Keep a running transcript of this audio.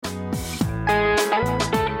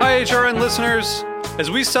HRN listeners.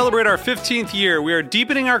 As we celebrate our 15th year, we are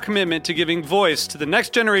deepening our commitment to giving voice to the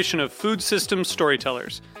next generation of food systems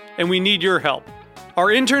storytellers, and we need your help. Our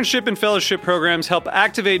internship and fellowship programs help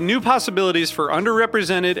activate new possibilities for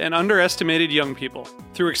underrepresented and underestimated young people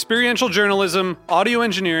through experiential journalism, audio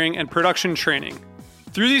engineering, and production training.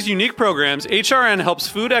 Through these unique programs, HRN helps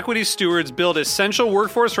food equity stewards build essential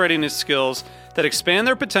workforce readiness skills that expand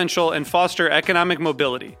their potential and foster economic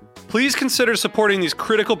mobility. Please consider supporting these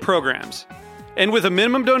critical programs. And with a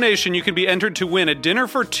minimum donation, you can be entered to win a dinner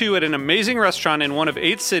for two at an amazing restaurant in one of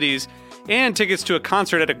 8 cities and tickets to a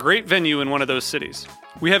concert at a great venue in one of those cities.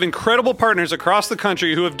 We have incredible partners across the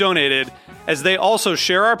country who have donated, as they also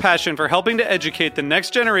share our passion for helping to educate the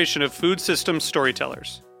next generation of food systems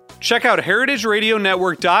storytellers. Check out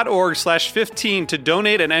heritageradionetwork.org/15 to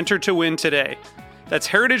donate and enter to win today. That's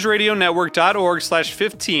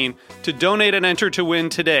heritageradionetwork.org/15 to donate and enter to win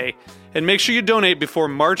today. And make sure you donate before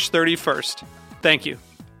March 31st. Thank you.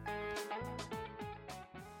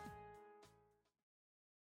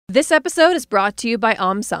 This episode is brought to you by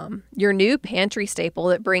Om, your new pantry staple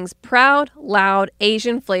that brings proud, loud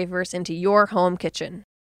Asian flavors into your home kitchen.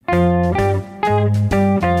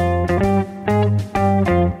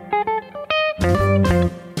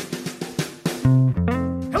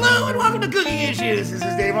 Hello and welcome to Cooking Issues. This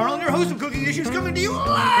is Dave Arnold, your host of Cooking Issues, coming to you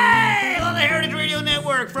live on the Heritage Radio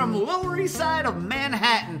Network from Lower East Side of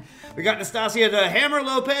Manhattan. We got Nastasia the Hammer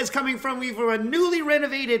Lopez coming from a newly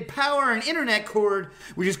renovated power and internet cord,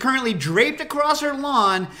 which is currently draped across her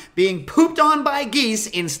lawn, being pooped on by geese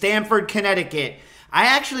in Stamford, Connecticut.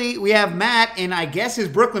 We have Matt in, I guess, his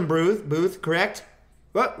Brooklyn booth, correct?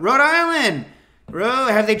 What? Rhode Island!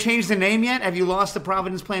 Have they changed the name yet? Have you lost the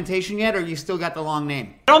Providence Plantation yet, or you still got the long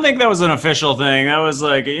name? I don't think that was an official thing. That was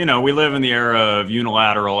like, we live in the era of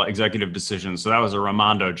unilateral executive decisions, so that was a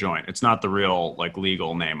Ramondo joint. It's not the real,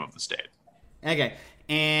 legal name of the state. Okay.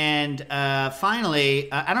 And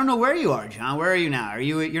finally, I don't know where you are, John. Where are you now?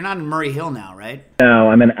 You're not in Murray Hill now, right?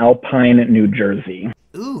 No, I'm in Alpine, New Jersey.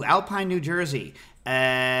 Ooh, Alpine, New Jersey.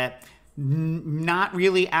 Not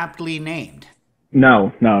really aptly named.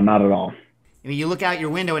 No, not at all. I mean, you look out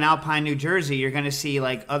your window in Alpine, New Jersey, you're going to see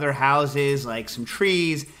other houses, some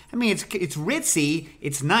trees. I mean, it's ritzy,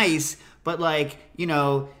 it's nice, but you're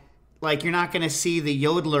not going to see the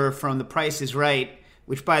yodeler from The Price is Right,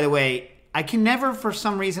 which, by the way, I can never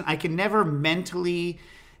mentally.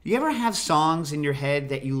 You ever have songs in your head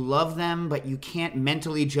that you love them, but you can't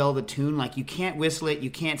mentally gel the tune? You can't whistle it,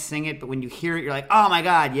 you can't sing it, but when you hear it, you're like, oh my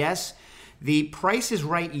God, yes. The Price is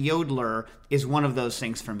Right yodeler is one of those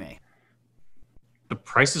things for me. The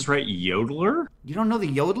Price is Right yodeler? You don't know the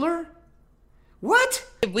yodeler? What?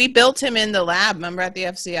 We built him in the lab, remember, at the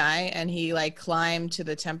FCI, and he climbed to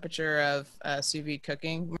the temperature of sous vide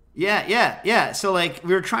cooking. Yeah. So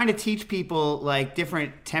we were trying to teach people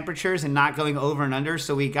different temperatures and not going over and under.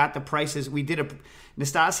 So we got the prices. We did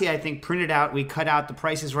Nastasia, I think, printed out. We cut out the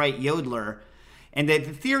Price is Right yodeler, and the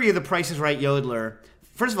theory of the Price is Right yodeler.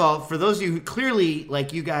 First of all, for those of you who clearly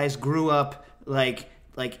you guys grew up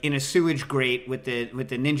in a sewage grate with the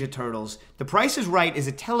Ninja Turtles, The Price is Right is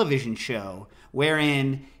a television show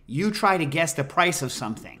wherein you try to guess the price of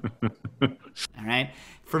something. All right?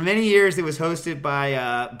 For many years, it was hosted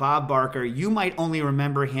by Bob Barker. You might only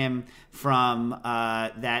remember him from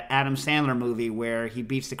that Adam Sandler movie where he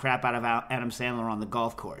beats the crap out of Adam Sandler on the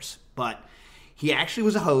golf course. But he actually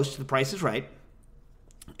was a host of The Price is Right,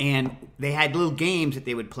 and they had little games that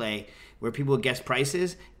they would play where people would guess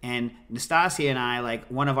prices, and Nastasia and I,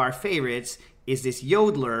 one of our favorites is this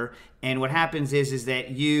yodeler, and what happens is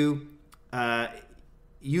that you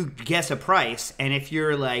guess a price, and if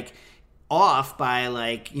you're off by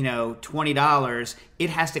 $20,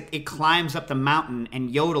 it climbs up the mountain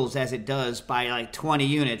and yodels as it does by 20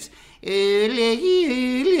 units.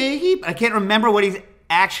 I can't remember what he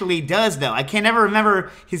actually does though. I can never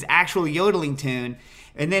remember his actual yodeling tune.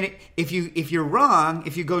 And then if you're wrong,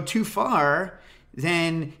 if you go too far,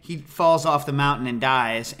 then he falls off the mountain and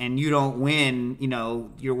dies, and you don't win,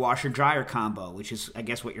 your washer-dryer combo, which is, I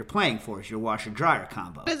guess, what you're playing for, is your washer-dryer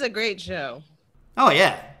combo. It was a great show. Oh,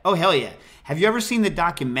 yeah. Oh, hell yeah. Have you ever seen the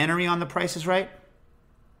documentary on The Price is Right?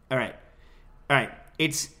 All right.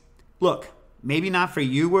 Look, maybe not for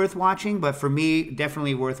you worth watching, but for me,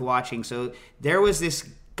 definitely worth watching. So there was this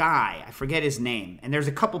guy, I forget his name, and there's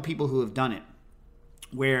a couple people who have done it,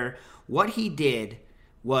 where what he did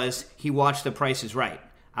was he watched The Price is Right.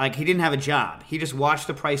 He didn't have a job. He just watched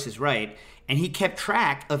The Price is Right, and he kept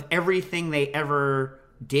track of everything they ever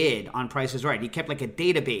did on Price is Right. He kept a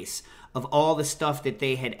database of all the stuff that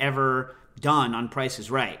they had ever done on Price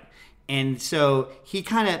is Right. And so he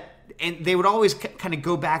kind of and they would always kind of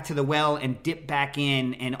go back to the well and dip back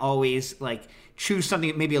in and always like choose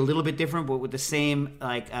something maybe a little bit different, but with the same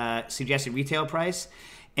like suggested retail price.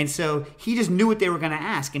 And so he just knew what they were going to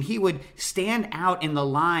ask, and he would stand out in the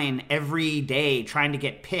line every day trying to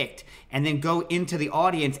get picked, and then go into the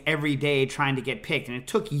audience every day trying to get picked. And it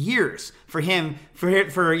took years for him, for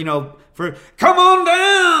come on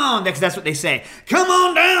down, because that's what they say. Come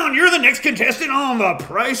on down, you're the next contestant on The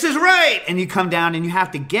Price is Right. And you come down and you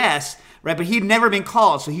have to guess, right? But he'd never been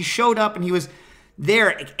called, so he showed up and he was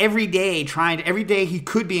there every day every day he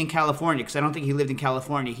could be in California, because I don't think he lived in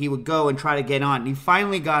California. He would go and try to get on. And he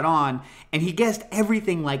finally got on, and he guessed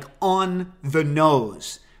everything like on the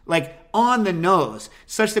nose,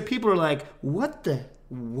 such that people are like, what the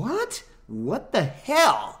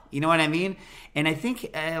hell? You know what I mean? And I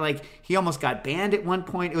think like he almost got banned at one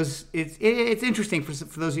point. It's interesting for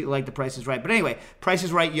those of you who like The Price is Right. But anyway, Price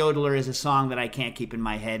is Right Yodeler is a song that I can't keep in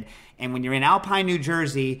my head. And when you're in Alpine, New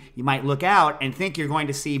Jersey, you might look out and think you're going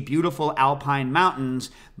to see beautiful alpine mountains,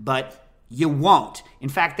 but you won't. In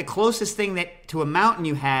fact, the closest thing to a mountain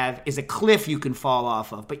you have is a cliff you can fall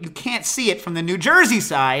off of, but you can't see it from the New Jersey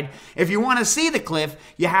side. If you want to see the cliff,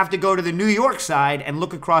 you have to go to the New York side and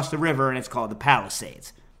look across the river, and it's called the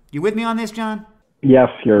Palisades. You with me on this, John? Yes,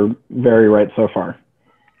 you're very right so far.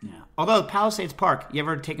 Yeah. Although Palisades Park, you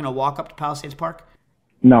ever taken a walk up to Palisades Park?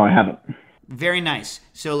 No, I haven't. Very nice.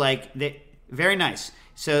 So very nice.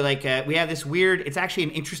 So we have this weird, it's actually an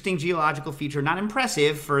interesting geological feature, not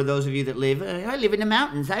impressive for those of you that live, I live in the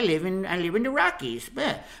mountains, I live in the Rockies.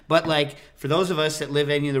 But like for those of us that live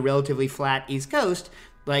in the relatively flat East Coast,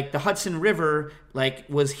 like the Hudson River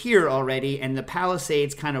was here already, and the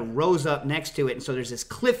Palisades kind of rose up next to it, and so there's this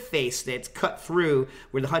cliff face that's cut through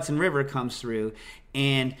where the Hudson River comes through,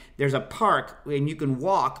 and there's a park and you can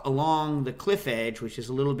walk along the cliff edge, which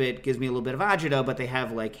is gives me a little bit of agita, but they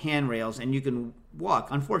have like handrails and you can walk.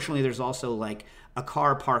 Unfortunately, there's also like a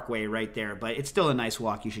car parkway right there, but it's still a nice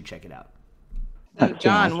walk. You should check it out. So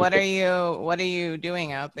John, what are you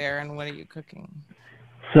doing out there, and what are you cooking?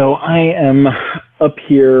 So I am up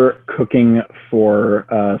here cooking for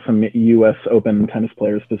some U.S. Open tennis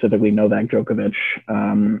players, specifically Novak Djokovic,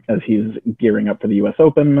 as he's gearing up for the U.S.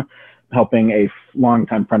 Open, helping a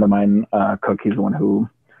longtime friend of mine cook. He's the one who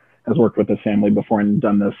has worked with his family before and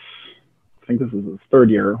done this. I think this is his third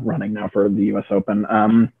year running now for the U.S. Open.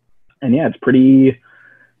 And yeah, it's pretty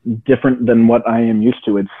different than what I am used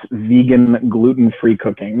to. It's vegan, gluten-free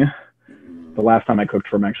cooking. The last time I cooked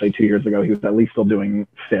for him, actually 2 years ago, he was at least still doing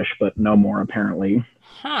fish, but no more apparently.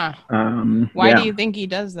 Huh. Why do you think he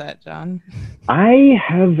does that, John? I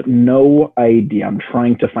have no idea. I'm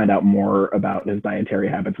trying to find out more about his dietary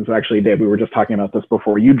habits. And so actually, Dave, we were just talking about this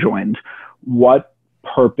before you joined. What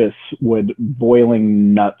purpose would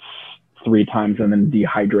boiling nuts 3 times and then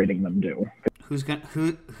dehydrating them do?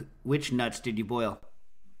 Which nuts did you boil?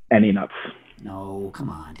 Any nuts. No, come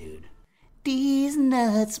on, dude. These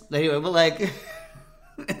nuts. Anyway, but you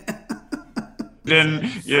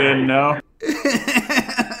didn't know?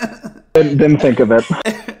 Didn't think of it.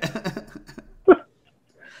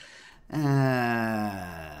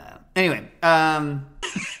 Anyway,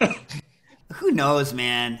 who knows,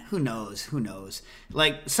 man? Who knows?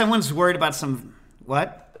 Like, someone's worried about some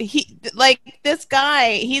what? This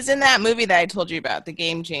guy, he's in that movie that I told you about, The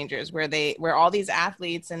Game Changers, where all these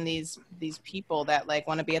athletes and these people that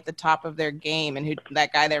want to be at the top of their game, and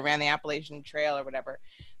that guy that ran the Appalachian Trail or whatever,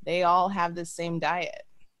 they all have the same diet,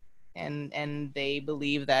 and they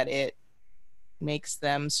believe that it makes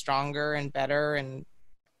them stronger and better and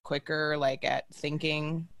quicker at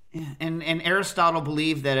thinking. Yeah, and Aristotle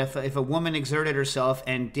believed that if a woman exerted herself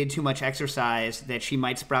and did too much exercise, that she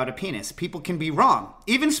might sprout a penis. People can be wrong.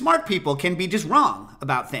 Even smart people can be just wrong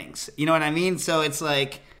about things. You know what I mean? So it's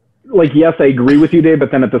yes, I agree with you, Dave,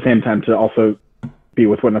 but then at the same time to also be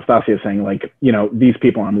with what Nastasia is saying, these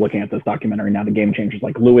people, I'm looking at this documentary now, The Game Changers,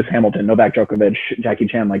 like Lewis Hamilton, Novak Djokovic, Jackie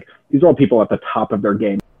Chan, these are all people at the top of their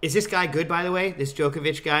game. Is this guy good, by the way? This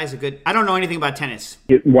Djokovic guy is I don't know anything about tennis.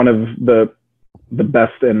 One of the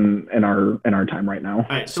best in our time right now. All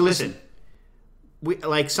right, so listen,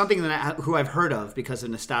 something who I've heard of because of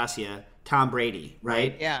Nastasia, Tom Brady,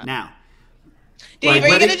 right? Yeah. Now, Dave, are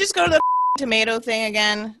you gonna just go to the tomato thing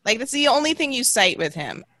again? That's the only thing you cite with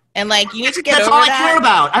him, and you need to get that's over all that. I care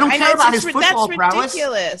about. I don't care about his football prowess. That's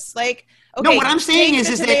ridiculous. Okay, no, what I'm saying take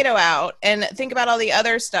the tomato out and think about all the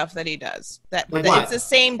other stuff that he does. That it's the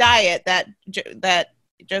same diet that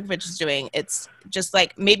Djokovic is doing. It's just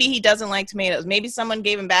maybe he doesn't like tomatoes. Maybe someone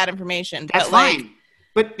gave him bad information. That's fine.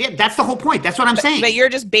 But yeah, that's the whole point. That's what I'm saying. But you're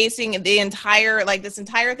just basing the entire this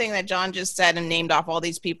entire thing that John just said and named off all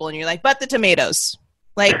these people, and you're but the tomatoes.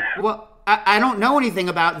 Like, Well, I don't know anything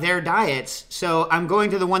about their diets, so I'm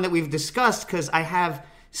going to the one that we've discussed because I have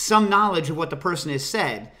some knowledge of what the person has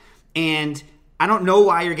said. And I don't know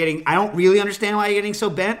why I don't really understand why you're getting so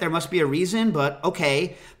bent. There must be a reason, but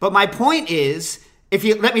okay. But my point is, if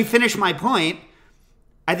you let me finish my point,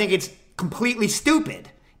 I think it's completely stupid.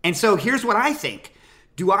 And so here's what I think.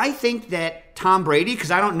 Do I think that Tom Brady,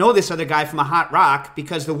 because I don't know this other guy from a hot rock,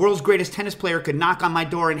 because the world's greatest tennis player could knock on my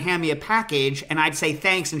door and hand me a package and I'd say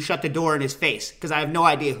thanks and shut the door in his face because I have no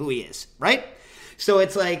idea who he is, right? So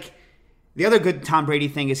it's like the other good Tom Brady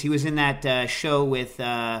thing is he was in that show with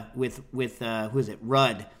who is it,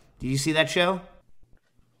 Rudd. Did you see that show?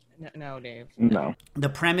 no, Dave. No. The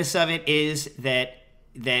premise of it is that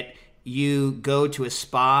you go to a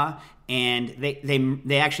spa and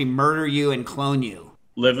they actually murder you and clone you.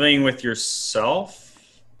 Living with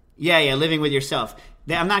yourself? Yeah, living with yourself.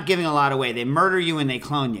 I'm not giving a lot away. They murder you and they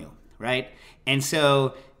clone you, right? And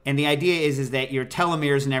the idea is that your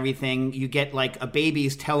telomeres and everything, you get like a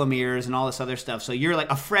baby's telomeres and all this other stuff. So you're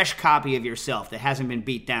like a fresh copy of yourself that hasn't been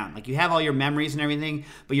beat down. Like you have all your memories and everything,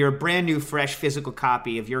 but you're a brand new, fresh physical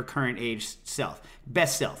copy of your current age self,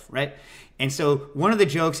 best self, right? And so one of the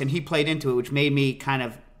jokes, and he played into it, which made me kind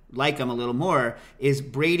of like him a little more, is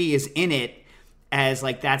Brady is in it as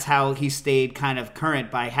like that's how he stayed kind of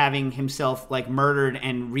current by having himself like murdered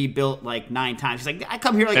and rebuilt like 9 times. He's like, I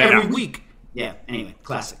come here like every week. Yeah, anyway,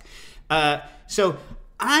 classic. So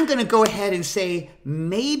I'm going to go ahead and say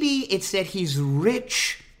maybe it's that he's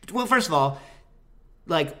rich. Well, first of all,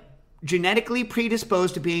 like genetically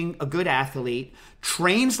predisposed to being a good athlete,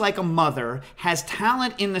 trains like a mother, has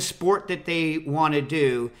talent in the sport that they want to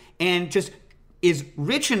do, and just is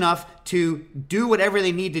rich enough to do whatever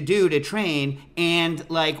they need to do to train and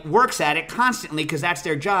like works at it constantly because that's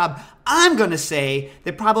their job. I'm going to say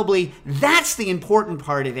that probably that's the important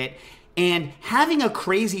part of it. And having a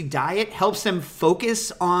crazy diet helps them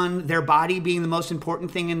focus on their body being the most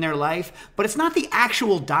important thing in their life. But it's not the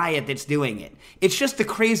actual diet that's doing it. It's just the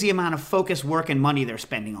crazy amount of focus, work, and money they're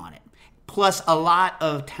spending on it. Plus a lot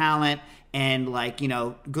of talent and like,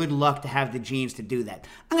 good luck to have the genes to do that.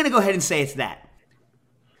 I'm going to go ahead and say it's that.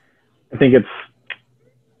 I think it's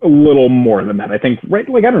a little more than that. I think, right,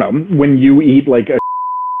 like, I don't know, when you eat like a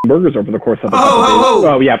burgers over the course of a couple days.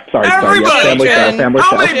 Oh, yeah, sorry. Everybody, yeah, family how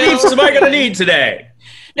style. many beeps am I going to need today?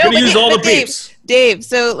 No, I'm going to use all the Dave, beeps. Dave,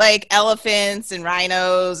 so like elephants and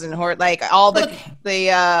rhinos and like all the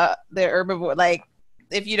herbivore, like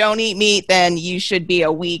if you don't eat meat, then you should be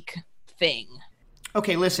a weak thing.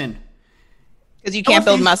 Okay, listen. Because you can't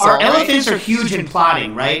build muscle. Elephants are huge and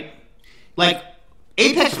plotting, right? Like,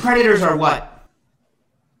 apex predators are what?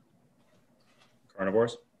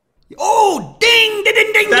 Carnivores? Oh, ding, ding,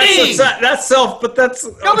 ding, ding, ding! That's self, but that's,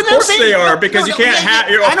 of but course they are, because you can't have,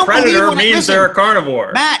 a predator means they're a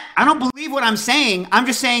carnivore. Matt, I don't believe what I'm saying. I'm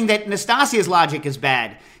just saying that Nastasia's logic is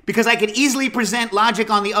bad, because I could easily present logic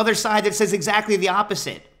on the other side that says exactly the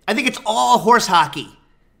opposite. I think it's all horse hockey.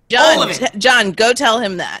 John, go tell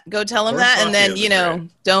him that. Go tell him that, and then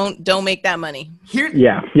don't make that money.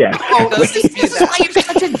 Yeah. Oh, this is why you're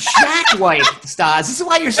such a jackwife, Stas. This is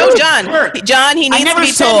why you're so. John, he needs to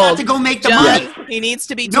be told not to go make the money. He needs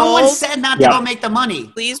to be told. No one said not to go make the money.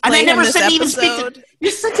 Please play him this episode.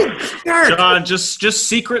 You're such a jerk. John, just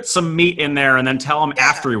secret some meat in there, and then tell him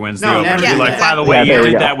after he wins the opener. Be like, by the Yeah, way, you there you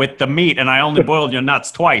did go. that with the meat, and I only boiled your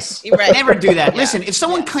nuts twice. You're right. Never do that. Listen, if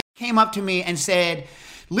someone came up to me and said,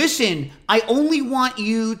 listen, I only want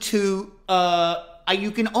you to,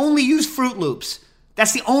 you can only use Fruit Loops.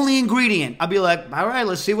 That's the only ingredient. I'll be like, all right,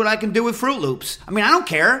 let's see what I can do with Fruit Loops. I mean, I don't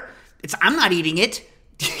care. I'm not eating it.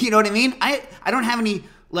 You know what I mean? I don't have any,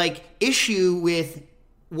 like, issue with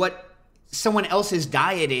what someone else's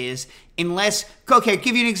diet is unless, okay, I'll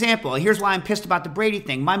give you an example. Here's why I'm pissed about the Brady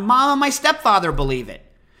thing. My mom and my stepfather believe it.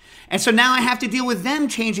 And so now I have to deal with them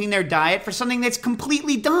changing their diet for something that's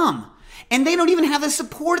completely dumb. And they don't even have the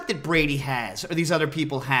support that Brady has or these other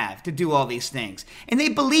people have to do all these things. And they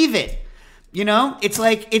believe it. It's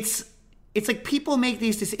like people make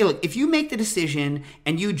these decisions. Look, if you make the decision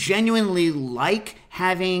and you genuinely like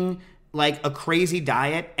having like a crazy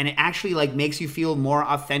diet and it actually like makes you feel more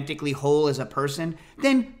authentically whole as a person,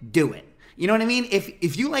 then do it. You know what I mean?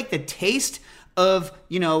 If you like the taste of,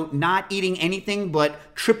 not eating anything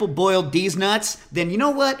but triple boiled D's nuts, then you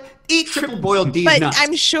know what? Eat triple boiled D's nuts. But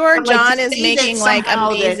I'm sure John is making like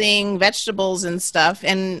amazing vegetables and stuff,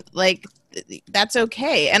 and like that's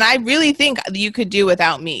okay. And I really think you could do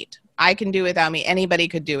without meat. I can do without meat. Anybody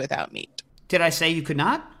could do without meat. Did I say you could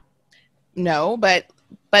not? No, but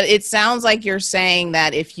it sounds like you're saying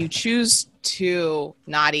that if you choose to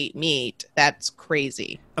not eat meat, that's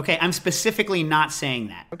crazy. Okay, I'm specifically not saying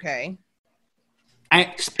that. Okay.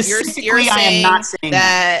 Specifically, You're I am not saying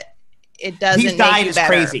that it doesn't This make diet you is better.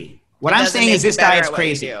 crazy. What I'm saying is this diet's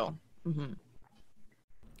crazy.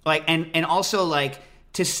 Like, and also, like,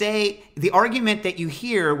 to say the argument that you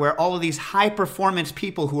hear where all of these high performance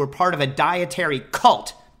people who are part of a dietary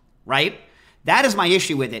cult, right? That is my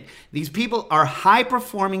issue with it. These people are high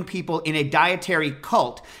performing people in a dietary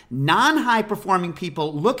cult. Non-high performing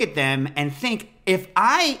people look at them and think, if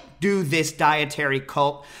I do this dietary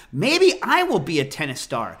cult, maybe I will be a tennis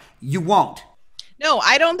star. You won't. No,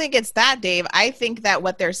 I don't think it's that, Dave. I think that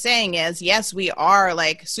what they're saying is, yes, we are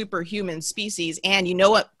like superhuman species. And you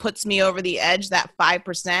know what puts me over the edge? That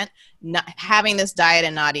 5%, not having this diet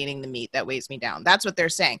and not eating the meat that weighs me down. That's what they're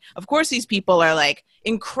saying. Of course, these people are like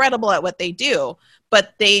incredible at what they do,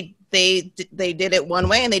 but they did it one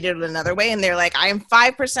way and they did it another way. And they're like, I am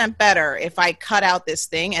 5% better if I cut out this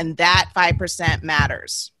thing. And that 5%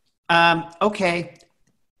 matters. Okay.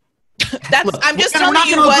 Look, I'm just telling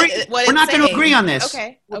you what it's We're not going to agree on this.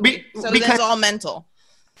 Okay. So because then it's all mental.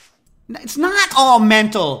 It's not all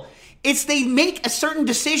mental. It's they make a certain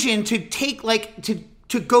decision to take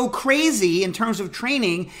to go crazy in terms of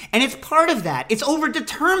training, and it's part of that. It's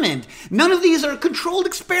overdetermined. None of these are controlled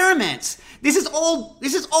experiments. This is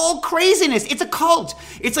all craziness. It's a cult.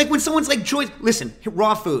 It's like when someone's like, Joyce, listen,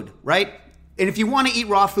 raw food, right? And if you want to eat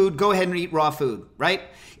raw food, go ahead and eat raw food, right?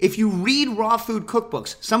 If you read raw food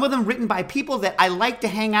cookbooks, some of them written by people that I like to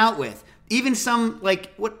hang out with, even some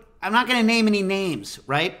I'm not going to name any names,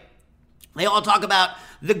 right? They all talk about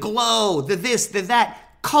the glow, the this, the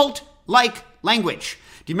that, cult-like language.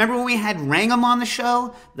 Do you remember when we had Wrangham on the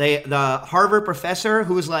show? The Harvard professor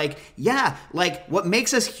who was like, yeah, like what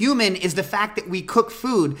makes us human is the fact that we cook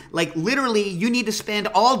food. Like literally you need to spend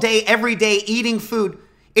all day, every day eating food.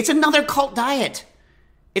 It's another cult diet.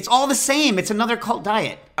 It's all the same. It's another cult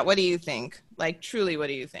diet. What do you think? Like, truly, what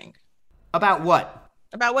do you think? About what?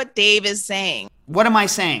 About what Dave is saying. What am I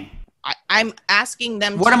saying? I'm asking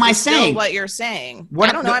them what to am I distill saying? What you're saying.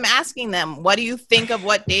 I don't know. I'm asking them, what do you think of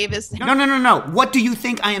what Dave is saying? No. What do you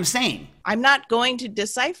think I am saying? I'm not going to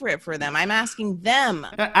decipher it for them. I'm asking them.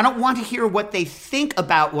 I don't want to hear what they think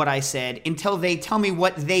about what I said until they tell me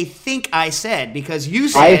what they think I said, because you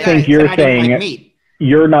said I think you're I saying don't like meat.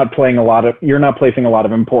 You're not placing a lot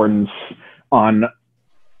of importance on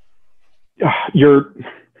you're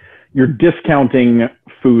discounting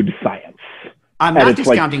food science. I'm not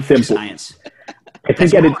discounting food science. I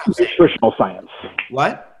think it's nutritional science.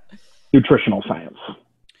 What? Nutritional science.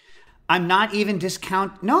 I'm not even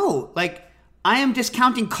I am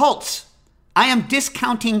discounting cults. I am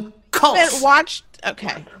discounting cults.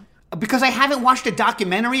 Okay. Because I haven't watched a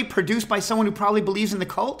documentary produced by someone who probably believes in the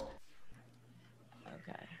cult.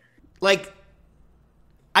 Like,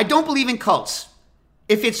 I don't believe in cults.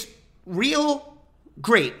 If it's real,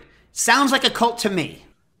 great. Sounds like a cult to me.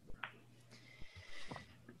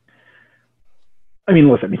 I mean,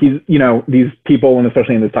 listen, these people, and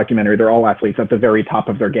especially in this documentary, they're all athletes at the very top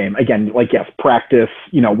of their game. Again, like, yes, practice,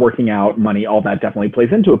 working out, money, all that definitely plays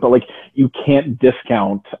into it. But like, you can't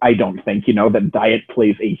discount, I don't think, that diet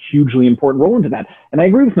plays a hugely important role into that. And I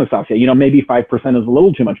agree with Nastasia, maybe 5% is a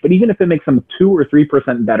little too much, but even if it makes them 2 or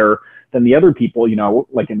 3% better than the other people,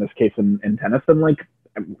 like in this case in tennis, then like,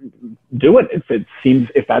 do it.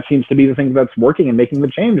 If that seems to be the thing that's working and making the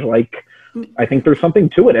change, like, I think there's something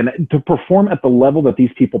to it. And to perform at the level that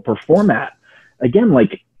these people perform at, again,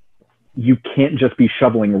 like, you can't just be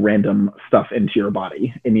shoveling random stuff into your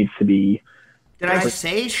body. It needs to be... Did I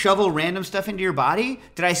say shovel random stuff into your body?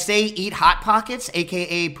 Did I say eat Hot Pockets,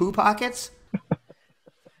 a.k.a. poo pockets?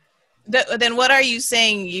 Then what are you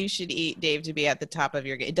saying you should eat, Dave, to be at the top of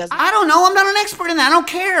your game? I don't know. I'm not an expert in that. I don't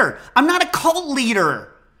care. I'm not a cult leader.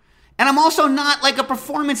 And I'm also not like a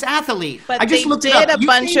performance athlete. But I just looked it up. They did a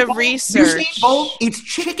bunch of research. Usain Bolt eats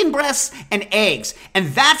chicken breasts and eggs. And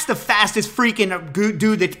that's the fastest freaking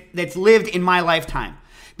dude that's lived in my lifetime.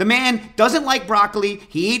 The man doesn't like broccoli.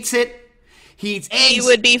 He eats it. He eats eggs. He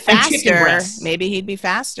would be and chicken faster. breasts. Maybe he'd be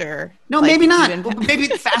faster. No, maybe not. Maybe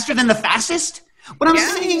faster than the fastest. What I'm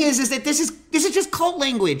saying is that this is just cult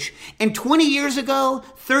language. And 20 years ago,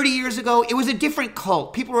 30 years ago, it was a different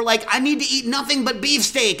cult. People were like, I need to eat nothing but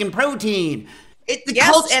beefsteak and protein.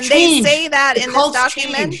 Cults and change. They say that in this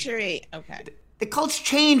documentary. Change. Okay. The cults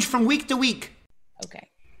change from week to week. Okay.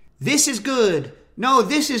 This is good. No,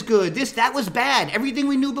 this is good. That was bad. Everything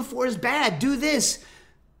we knew before is bad. Do this.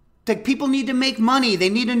 Like, people need to make money. They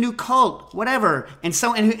need a new cult, whatever. And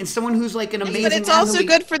someone who's like an amazing. But it's also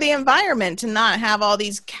good for the environment to not have all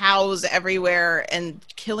these cows everywhere and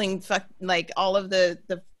killing all of the.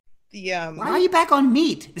 Why are you back on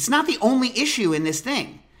meat? It's not the only issue in this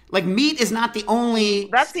thing. Like, meat is not the only...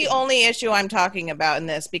 That's the only issue I'm talking about in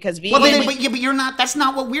this, because vegan... Well, but you're not... That's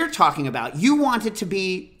not what we're talking about. You want it to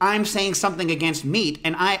be, I'm saying something against meat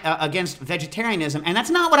and against vegetarianism, and that's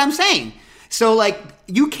not what I'm saying. So, like,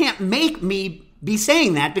 you can't make me be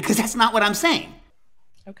saying that because that's not what I'm saying.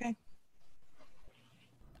 Okay.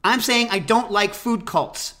 I'm saying I don't like food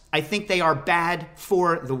cults. I think they are bad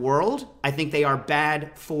for the world. I think they are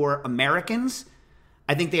bad for Americans.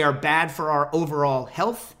 I think they are bad for our overall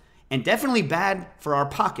health. And definitely bad for our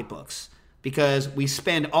pocketbooks because we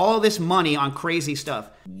spend all this money on crazy stuff.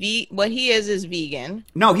 What he is vegan.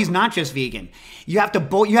 No, he's not just vegan. You have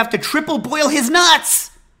to triple boil his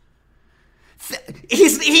nuts. He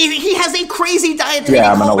has a crazy dietary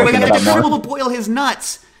cult where you have to triple boil his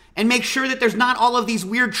nuts and make sure that there's not all of these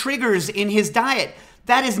weird triggers in his diet.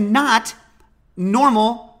 That is not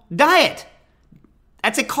normal diet.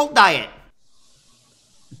 That's a cult diet.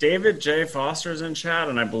 David J. Foster's in chat,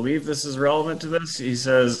 and I believe this is relevant to this. He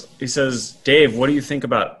says, Dave, what do you think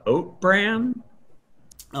about oat bran?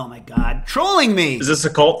 Oh my God, trolling me. Is this a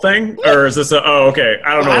cult thing? Or is this okay.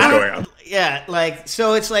 I don't know what's going on. Yeah, like,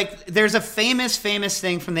 so it's like, there's a famous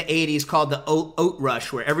thing from the 80s called the oat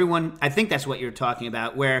rush, where everyone, I think that's what you're talking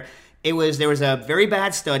about, where there was a very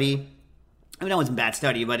bad study. I mean, it wasn't a bad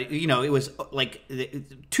study, but it was like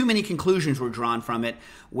too many conclusions were drawn from it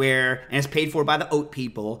and it's paid for by the oat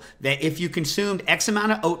people, that if you consumed X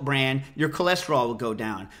amount of oat bran, your cholesterol would go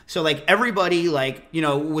down. So like everybody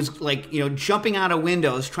was jumping out of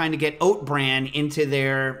windows trying to get oat bran into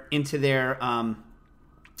their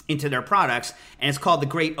products. And it's called the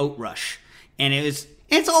Great Oat Rush. And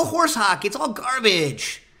it's all horsehock. It's all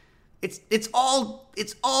garbage. It's all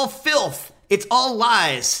filth. It's all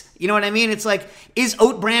lies. You know what I mean? It's like, is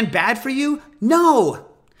oat bran bad for you? No.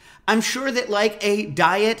 I'm sure that like a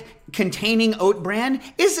diet containing oat bran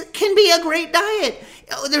can be a great diet.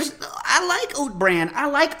 I like oat bran. I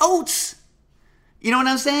like oats. You know what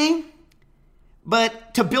I'm saying?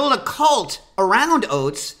 But to build a cult around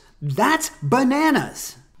oats, that's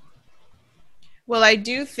bananas. Well, I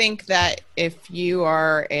do think that if you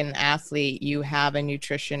are an athlete, you have a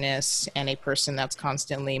nutritionist and a person that's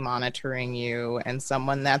constantly monitoring you and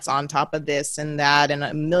someone that's on top of this and that and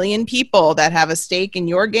a million people that have a stake in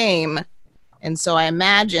your game. And so I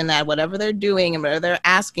imagine that whatever they're doing and whatever they're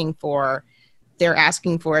asking for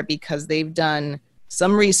it because they've done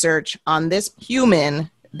some research on this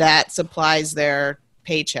human that supplies their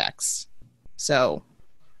paychecks. So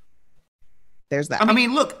there's that. I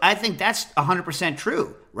mean, look, I think that's 100%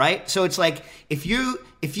 true, right? So it's like if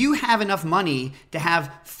you have enough money to have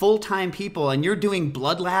full-time people and you're doing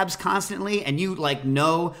blood labs constantly and you like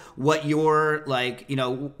know what your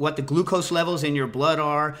what the glucose levels in your blood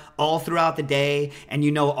are all throughout the day, and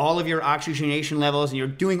you know all of your oxygenation levels, and you're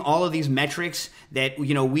doing all of these metrics that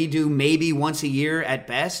we do maybe once a year at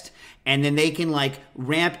best. And then they can like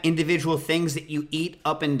ramp individual things that you eat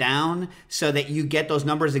up and down so that you get those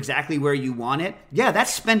numbers exactly where you want it. Yeah,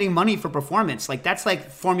 that's spending money for performance. Like that's like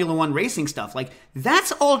Formula One racing stuff. Like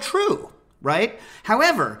that's all true, right?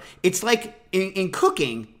 However, it's like in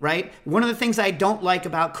cooking, right? One of the things I don't like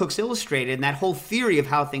about Cooks Illustrated and that whole theory of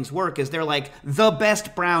how things work is they're like the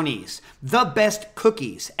best brownies, the best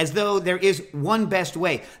cookies, as though there is one best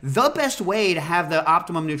way. The best way to have the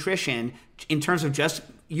optimum nutrition in terms of just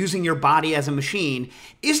using your body as a machine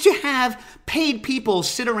is to have paid people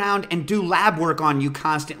sit around and do lab work on you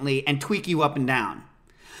constantly and tweak you up and down.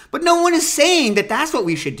 But no one is saying that that's what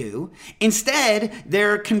we should do. Instead,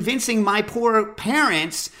 they're convincing my poor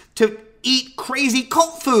parents to eat crazy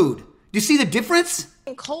cult food. Do you see the difference?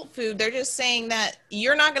 In cult food, they're just saying that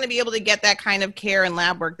you're not going to be able to get that kind of care and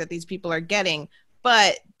lab work that these people are getting,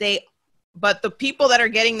 but the people that are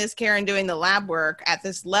getting this care and doing the lab work at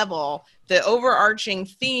this level, the overarching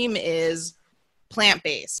theme is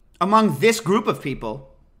plant-based. Among this group of people.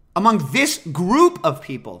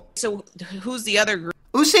 So who's the other group?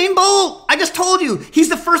 Usain Bolt! I just told you. He's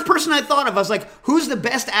the first person I thought of. I was like, who's the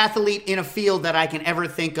best athlete in a field that I can ever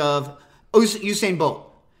think of? Usain Bolt.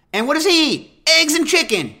 And what does he eat? Eggs and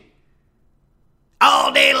chicken.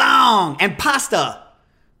 All day long. And pasta.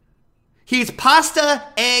 He eats pasta,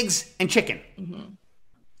 eggs, and chicken. Mm-hmm.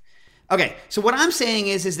 Okay, so what I'm saying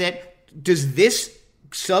is that does this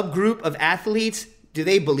subgroup of athletes, do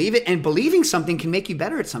they believe it? And believing something can make you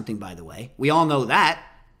better at something, by the way. We all know that,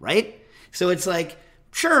 right? So it's like,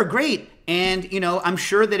 sure, great. And, I'm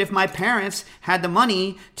sure that if my parents had the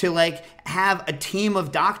money to like have a team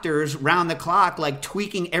of doctors round the clock, like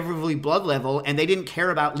tweaking every blood level, and they didn't care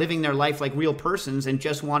about living their life like real persons and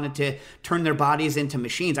just wanted to turn their bodies into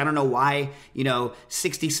machines. I don't know why,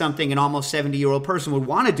 60 something and almost 70-year-old person would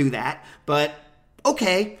want to do that, but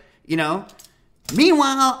okay. you know.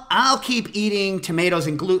 Meanwhile, I'll keep eating tomatoes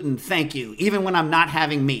and gluten, thank you, even when I'm not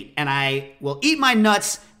having meat. And I will eat my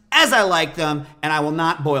nuts as I like them, and I will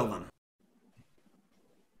not boil them.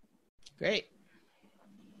 Great.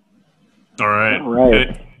 All right. All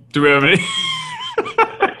right. Do we have any?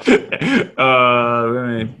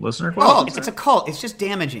 Any listener questions? It's a cult. It's just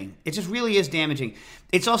damaging. It just really is damaging.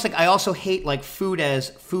 It's also like I also hate like food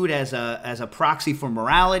as a proxy for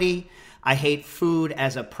morality. I hate food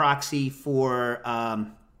as a proxy for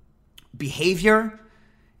behavior.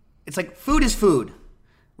 It's like food is food,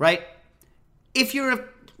 right? If you're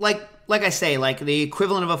like I say, like the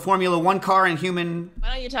equivalent of a Formula One car in human.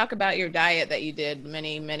 Why don't you talk about your diet that you did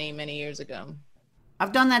many, many, many years ago?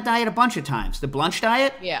 I've done that diet a bunch of times. The Blunch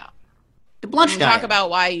diet? Yeah. The Blunch diet. Talk about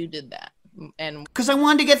why you did that. And because I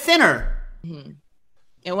wanted to get thinner. Mm-hmm.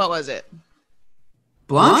 And what was it?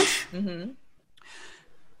 Blunch? Mm-hmm.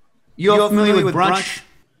 You're familiar with brunch?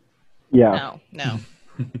 Yeah. No.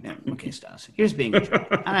 Yeah, okay, Stas. You're just being a jerk.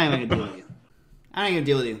 I'm not even going to deal with you. I'm not going to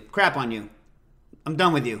deal with you. Crap on you. I'm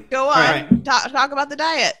done with you. Go on. Right. Talk about the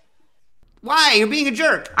diet. Why? You're being a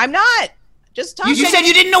jerk. I'm not. Just talk. You said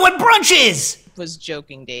you didn't know what brunch is. Was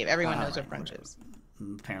joking, Dave. Everyone knows what brunch is.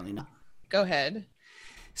 Apparently not. Go ahead.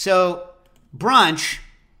 So, brunch,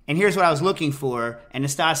 and here's what I was looking for, and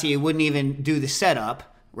Nastasia wouldn't even do the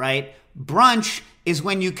setup, right? Brunch is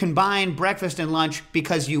when you combine breakfast and lunch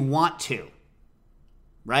because you want to,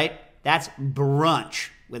 right? That's brunch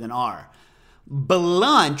with an R.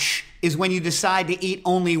 Blunch is when you decide to eat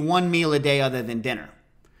only one meal a day other than dinner.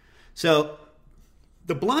 So,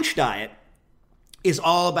 the Blunch diet is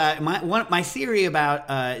all about my theory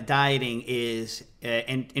about dieting is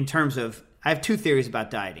in terms of I have two theories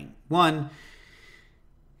about dieting. One,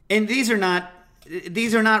 and these are not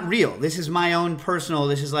real. This is my own personal.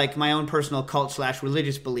 This is like my own personal cult /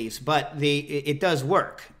 religious beliefs. But it does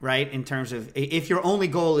work, right? In terms of if your only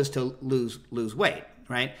goal is to lose weight,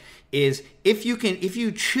 right? Is if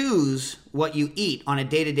you choose what you eat on a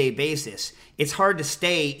day-to-day basis, it's hard to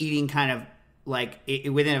stay eating kind of like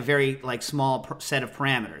within a very like small set of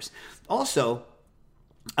parameters. Also,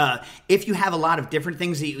 if you have a lot of different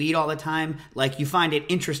things that you eat all the time, like you find it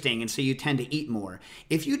interesting and so you tend to eat more.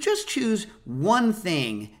 If you just choose one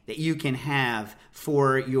thing that you can have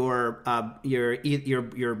for your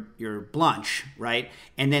blunch, right?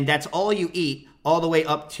 And then that's all you eat all the way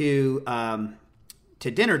up to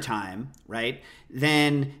dinner time, right?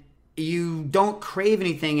 Then you don't crave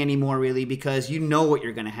anything anymore really because you know what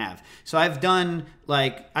you're going to have. So I've done it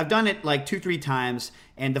like 2-3 times,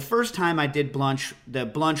 and the first time I did blunch, the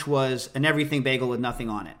blunch was an everything bagel with nothing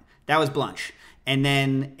on it. That was blunch. And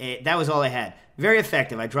then that was all I had. Very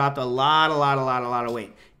effective. I dropped a lot of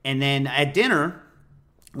weight. And then at dinner,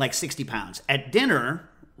 like 60 pounds. At dinner,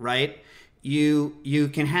 right? You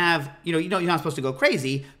can have, you're not supposed to go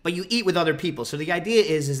crazy, but you eat with other people. So the idea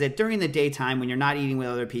is that during the daytime when you're not eating with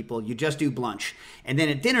other people, you just do blunch. And then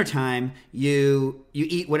at dinner time, you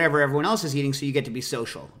eat whatever everyone else is eating so you get to be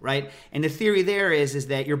social, right? And the theory there is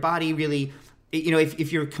that your body really,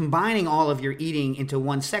 if you're combining all of your eating into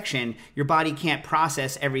one section, your body can't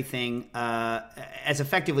process everything as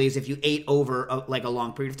effectively as if you ate over a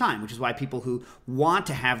long period of time, which is why people who want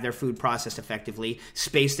to have their food processed effectively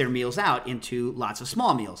space their meals out into lots of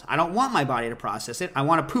small meals. I don't want my body to process it. I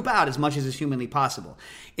want to poop out as much as is humanly possible.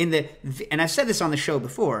 And I've said this on the show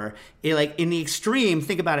before, in the extreme,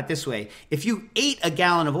 think about it this way. If you ate a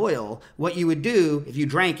gallon of oil, what you would do, if you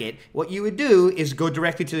drank it, what you would do is go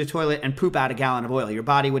directly to the toilet and poop out a gallon of oil. Your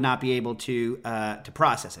body would not be able to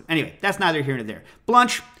process it. Anyway, that's neither here nor there.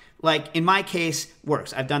 Blunch, like in my case,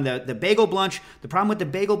 works. I've done the bagel blunch. The problem with the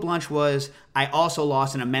bagel blunch was I also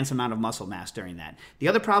lost an immense amount of muscle mass during that. The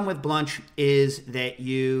other problem with blunch is that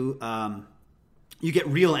you get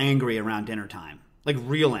real angry around dinner time. Like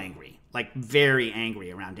real angry. Like very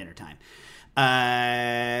angry around dinner time.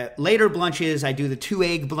 Later blunches, I do the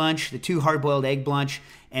 2-egg blunch, the 2 hard-boiled egg blunch,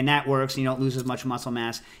 and that works, and you don't lose as much muscle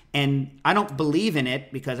mass. And I don't believe in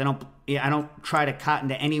it because I don't try to cotton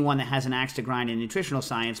to anyone that has an axe to grind in nutritional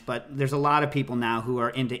science, but there's a lot of people now who are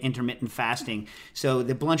into intermittent fasting. So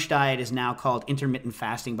the blunch diet is now called intermittent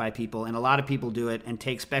fasting by people, and a lot of people do it and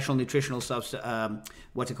take special nutritional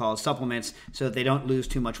supplements so that they don't lose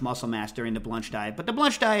too much muscle mass during the blunch diet. But the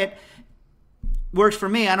blunch diet works for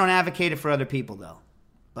me. I don't advocate it for other people, though.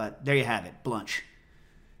 But there you have it, blunch.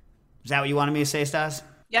 Is that what you wanted me to say, Stas?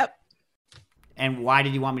 Yep. And why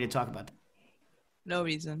did you want me to talk about that? No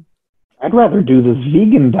reason. I'd rather do this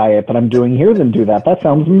vegan diet that I'm doing here than do that. That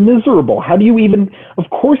sounds miserable. How do you even... Of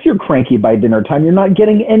course you're cranky by dinner time. You're not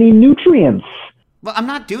getting any nutrients. Well, I'm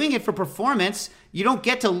not doing it for performance. You don't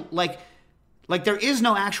get to, like Like, there is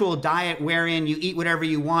no actual diet wherein you eat whatever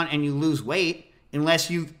you want and you lose weight unless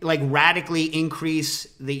you, like, radically increase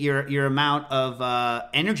your amount of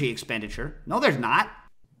energy expenditure. No, there's not.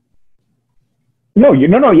 No, yeah.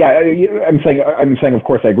 I'm saying, of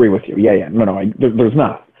course, I agree with you. Yeah. No, there's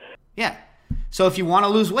not. Yeah. So if you want to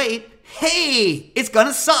lose weight, hey, it's going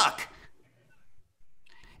to suck.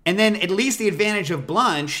 And then at least the advantage of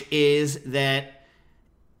Blunch is that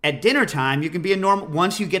at dinner time, you can be a normal,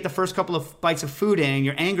 once you get the first couple of bites of food in and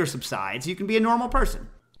your anger subsides, you can be a normal person.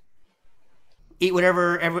 Eat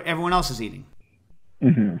whatever everyone else is eating.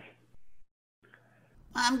 Mm-hmm.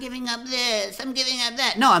 I'm giving up this, I'm giving up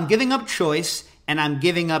that. No, I'm giving up choice, and I'm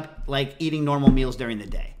giving up, like, eating normal meals during the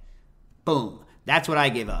day. Boom. That's what I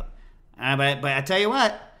give up. But I tell you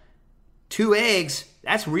what, 2 eggs,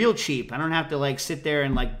 that's real cheap. I don't have to, like, sit there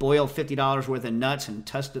and, like, boil $50 worth of nuts and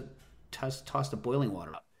toss the boiling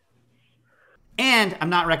water up. And I'm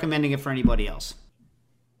not recommending it for anybody else.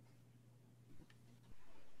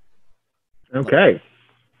 Okay.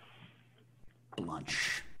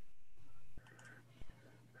 Lunch.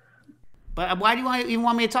 But why do you even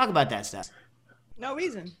want me to talk about that stuff? No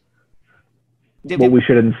reason. What we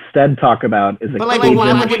should instead talk about is a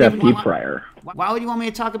Cajun chef deep fryer. Why would you want me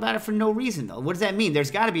to talk about it for no reason, though? What does that mean? There's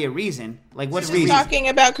got to be a reason. Like, what's the reason? Talking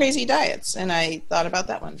about crazy diets, and I thought about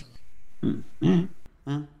that one.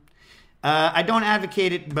 I don't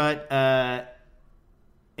advocate it, but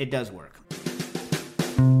it does work.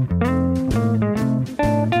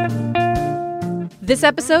 This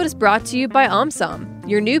episode is brought to you by Omsom,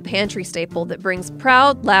 your new pantry staple that brings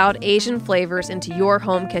proud, loud Asian flavors into your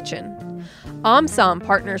home kitchen. Omsom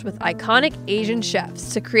partners with iconic Asian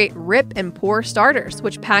chefs to create rip and pour starters,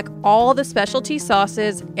 which pack all the specialty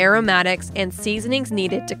sauces, aromatics, and seasonings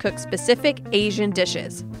needed to cook specific Asian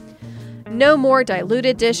dishes. No more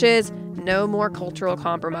diluted dishes, no more cultural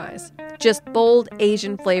compromise. Just bold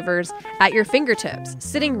Asian flavors at your fingertips,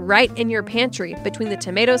 sitting right in your pantry between the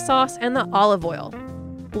tomato sauce and the olive oil.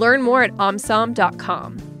 Learn more at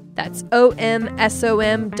omsom.com. That's omsom.com.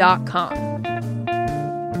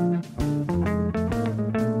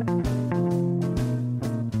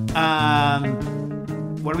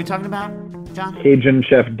 What are we talking about, John? Cajun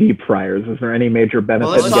chef deep fryers. Is there any major benefit?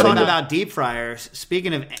 Well, let's talk about deep fryers.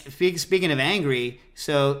 Speaking of angry,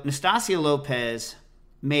 so Nastasia Lopez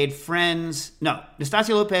made friends. No,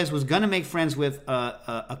 Nastasia Lopez was gonna make friends with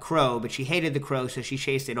a crow, but she hated the crow, so she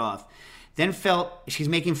chased it off. Then felt she's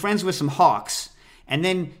making friends with some hawks, and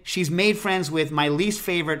then she's made friends with my least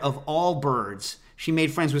favorite of all birds. She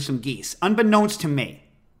made friends with some geese, unbeknownst to me.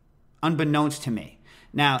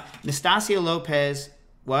 Now, Nastasia Lopez,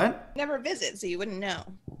 what? Never visit, so you wouldn't know.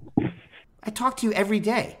 I talk to you every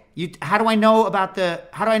day. How do I know about the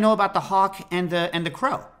hawk and the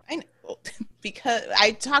crow? I know because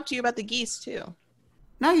I talked to you about the geese too.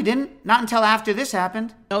 No, you didn't. Not until after this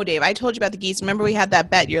happened. No, Dave, I told you about the geese. Remember we had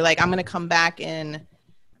that bet. You're like, I'm going to come back in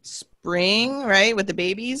spring, right, with the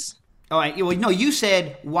babies? Oh, well, no, you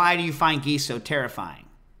said, why do you find geese so terrifying?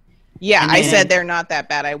 Yeah, I said they're not that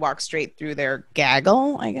bad. I walked straight through their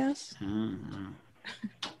gaggle, I guess. Mm-hmm.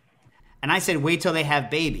 And I said, wait till they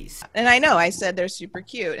have babies. And I know, I said they're super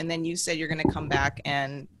cute. And then you said you're going to come back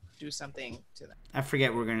and do something to them. I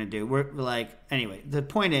forget what we're going to do. We're like, anyway, the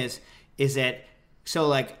point is that, so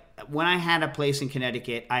like, when I had a place in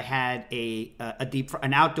Connecticut, I had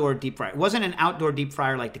an outdoor deep fryer. It wasn't an outdoor deep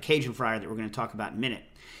fryer like the Cajun fryer that we're going to talk about in a minute.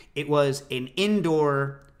 It was an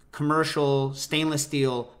indoor commercial stainless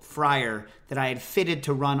steel fryer that I had fitted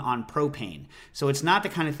to run on propane. So it's not the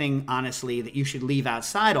kind of thing, honestly, that you should leave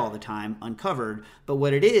outside all the time uncovered. But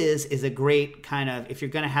what it is a great kind of, if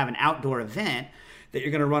you're going to have an outdoor event that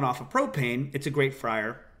you're going to run off of propane, it's a great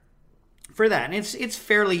fryer for that. And it's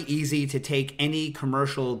fairly easy to take any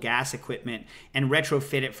commercial gas equipment and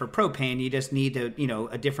retrofit it for propane. You just need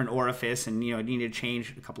a different orifice, and you need to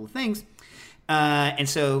change a couple of things. And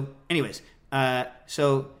so anyways,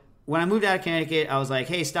 so when I moved out of Connecticut, I was like,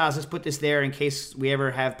 hey, Stas, let's put this there in case we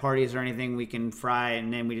ever have parties or anything we can fry.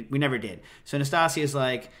 And then we never did. So Nastasia's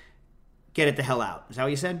like, get it the hell out. Is that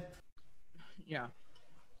what you said? Yeah.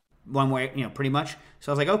 One way, pretty much.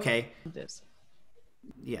 So I was like, okay. This.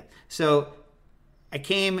 Yeah. So I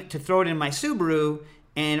came to throw it in my Subaru.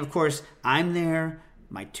 And of course, I'm there.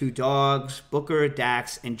 My 2 dogs, Booker,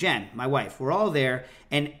 Dax, and Jen, my wife, we're all there.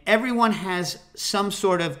 And everyone has some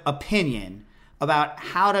sort of opinion about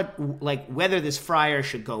how to, like, whether this fryer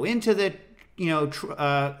should go into the,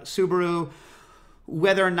 Subaru,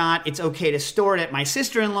 whether or not it's okay to store it at my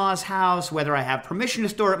sister-in-law's house, whether I have permission to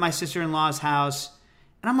store it at my sister-in-law's house.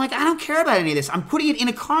 And I'm like, I don't care about any of this. I'm putting it in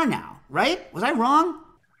a car now, right? Was I wrong?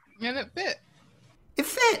 And it fit. It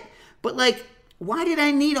fit. But, like, why did I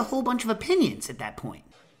need a whole bunch of opinions at that point?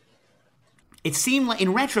 It seemed like,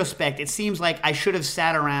 in retrospect, it seems like I should have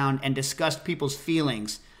sat around and discussed people's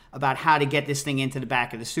feelings about how to get this thing into the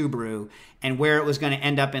back of the Subaru and where it was going to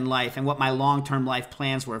end up in life and what my long-term life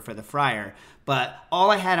plans were for the Friar. But all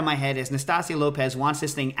I had in my head is Nastasia Lopez wants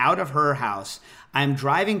this thing out of her house. I'm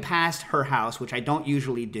driving past her house, which I don't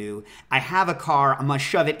usually do. I have a car. I'm going to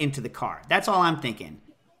shove it into the car. That's all I'm thinking.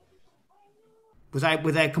 Was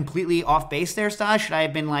I completely off base there, Stas? Should I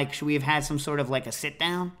have been like, should we have had some sort of like a sit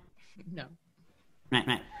down? No.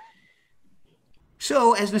 Right.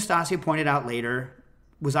 So, as Nastasia pointed out later,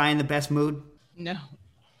 was I in the best mood? No.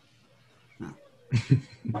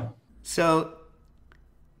 So,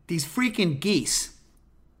 these freaking geese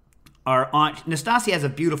are on. Nastasia has a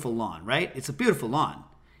beautiful lawn, right? It's a beautiful lawn.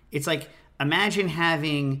 It's like, imagine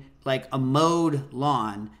having like a mowed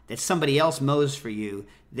lawn that somebody else mows for you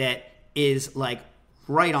that is like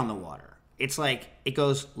right on the water. It's like it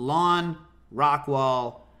goes lawn, rock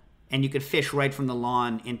wall, and you could fish right from the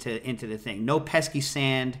lawn into the thing. No pesky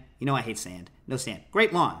sand. You know I hate sand. No sand.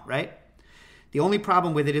 Great lawn, right? The only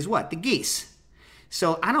problem with it is what? The geese.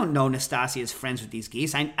 So I don't know Nastasia's friends with these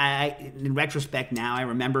geese. I in retrospect now, I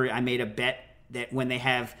remember I made a bet that when they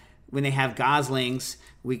have goslings,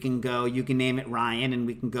 we can go, you can name it Ryan, and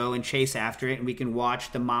we can go and chase after it, and we can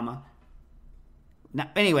watch the mama. Now,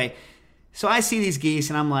 anyway, so I see these geese,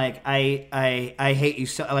 and I'm like, I hate you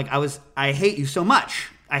so. Like I hate you so much.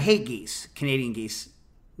 I hate geese, Canadian geese,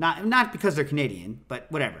 not because they're Canadian, but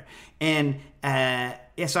whatever. And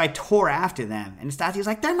so I tore after them, and Nastasia's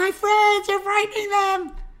like, "They're my friends. You're frightening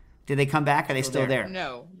them." Did they come back? Are they still there?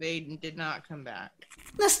 No, they did not come back.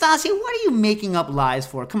 Nastasia, what are you making up lies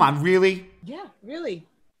for? Come on, really? Yeah, really.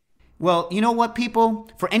 Well, you know what, people?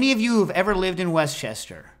 For any of you who've ever lived in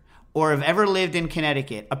Westchester or have ever lived in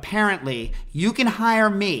Connecticut, apparently you can hire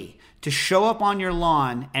me to show up on your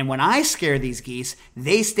lawn, and when I scare these geese,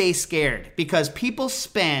 they stay scared because people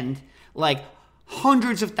spend like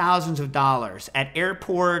hundreds of thousands of dollars at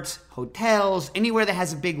airports, hotels, anywhere that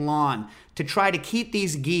has a big lawn to try to keep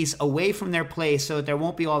these geese away from their place so that there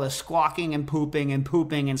won't be all the squawking and pooping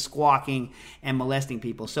and squawking and molesting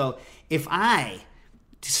people. So if I,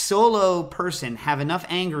 solo person, have enough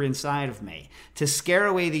anger inside of me to scare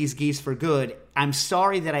away these geese for good, I'm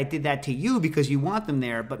sorry that I did that to you because you want them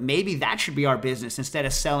there, but maybe that should be our business instead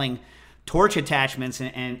of selling torch attachments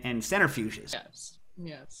and centrifuges.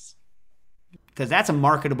 Yes. Because that's a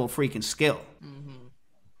marketable freaking skill. Mm-hmm.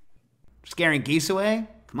 Scaring geese away?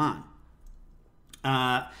 Come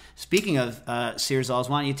on. Speaking of Searsalls,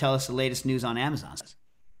 why don't you tell us the latest news on Amazon?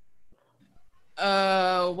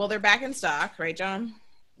 Well, they're back in stock, right, John?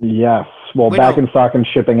 Yes. Well, back in stock and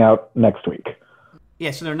shipping out next week.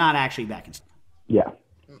 Yeah, so they're not actually back in stock. Yeah.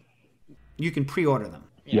 You can pre-order them.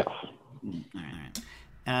 Yes. All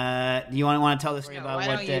right. Do you want to tell the story about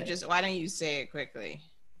why don't you say it quickly?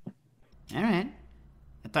 All right.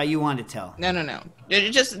 I thought you wanted to tell. No.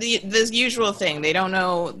 It's just this usual thing. They don't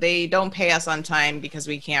know. They don't pay us on time because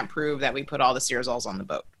we can't prove that we put all the Searsalls on the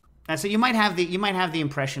boat. So you might have the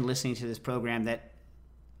impression listening to this program that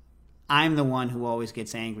I'm the one who always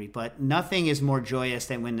gets angry, but nothing is more joyous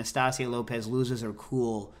than when Nastasia Lopez loses her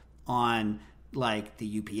cool on like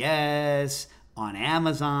the UPS, on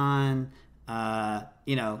Amazon,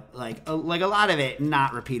 like a lot of it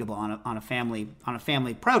not repeatable on a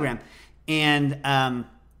family program. And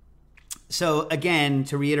so again,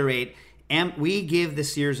 to reiterate, we give the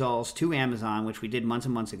Searsalls to Amazon, which we did months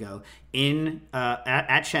and months ago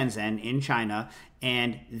at Shenzhen in China,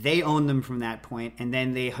 and they own them from that point. And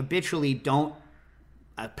then they habitually don't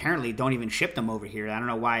even ship them over here. I don't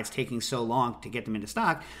know why it's taking so long to get them into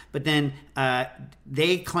stock. But then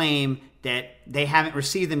they claim that they haven't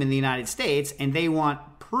received them in the United States, and they want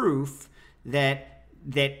proof that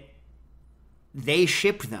they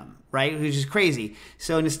shipped them, right? Which is crazy.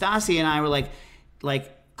 So Nastasia and I were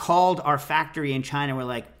like called our factory in China. We're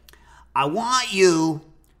like, I want you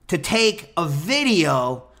to take a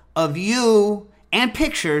video of you and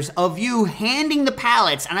pictures of you handing the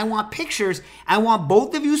pallets, and I want pictures. I want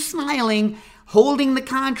both of you smiling, holding the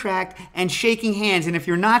contract, and shaking hands. And if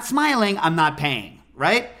you're not smiling, I'm not paying,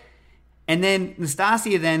 right? And then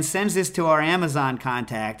Nastasia then sends this to our Amazon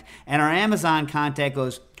contact, and our Amazon contact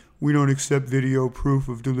goes, "We don't accept video proof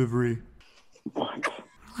of delivery."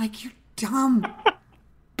 Like, you dumb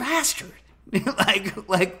bastard.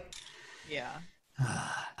 like, yeah.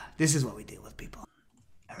 This is what we deal with, people.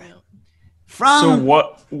 All right. So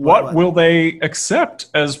what will they accept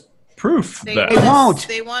as proof? They won't.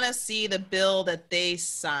 They want to see the bill that they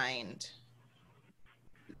signed.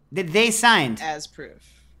 That they signed as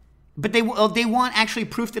proof. But they want actually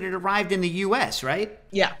proof that it arrived in the U.S., right?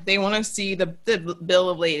 Yeah, they want to see the bill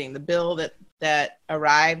of lading, the bill that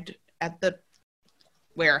arrived at the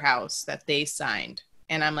warehouse that they signed.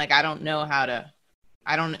 And I'm like, I don't know how to.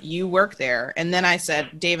 You work there. And then I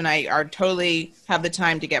said, Dave and I are totally have the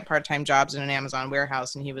time to get part-time jobs in an Amazon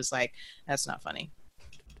warehouse. And he was like, that's not funny.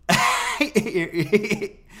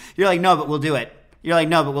 You're like, no, but we'll do it. You're like,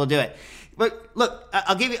 no, but we'll do it. But look,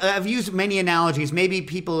 I've used many analogies. Maybe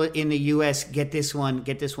people in the U.S. get this one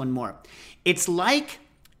more. It's like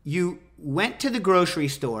you went to the grocery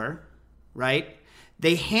store, right?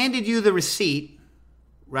 They handed you the receipt,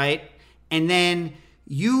 right? And then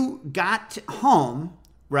you got home,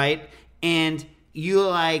 right? And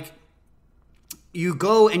you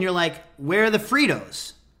go and you're like, where are the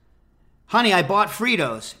Fritos? Honey, I bought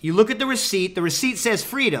Fritos. You look at the receipt says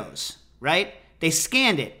Fritos, right? They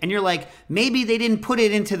scanned it, and you're like, maybe they didn't put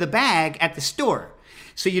it into the bag at the store.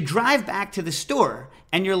 So you drive back to the store,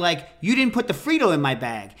 and you're like, you didn't put the Frito in my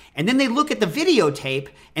bag. And then they look at the videotape,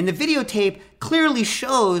 and the videotape clearly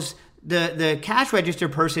shows the cash register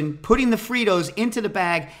person putting the Fritos into the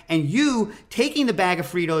bag, and you taking the bag of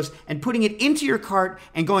Fritos and putting it into your cart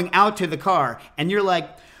and going out to the car. And you're like,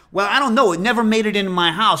 well, I don't know. It never made it into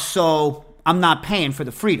my house, so I'm not paying for the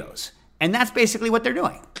Fritos. And that's basically what they're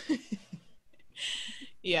doing.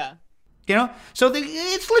 Yeah. You know? So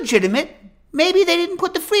it's legitimate. Maybe they didn't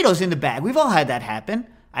put the Fritos in the bag. We've all had that happen.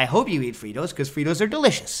 I hope you eat Fritos because Fritos are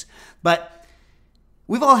delicious. But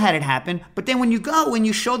we've all had it happen. But then when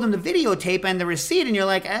you show them the videotape and the receipt and you're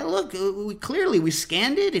like, look, we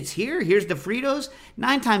scanned it. It's here. Here's the Fritos.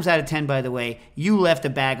 9 times out of 10, by the way, you left a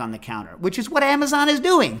bag on the counter, which is what Amazon is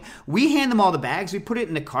doing. We hand them all the bags. We put it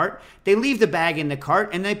in the cart. They leave the bag in the cart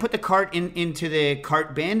and they put the cart into the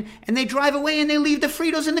cart bin and they drive away and they leave the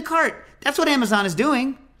Fritos in the cart. That's what Amazon is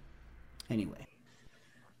doing. Anyway.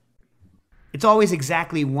 It's always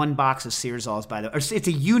exactly 1 box of Searsalls, by the way. Or it's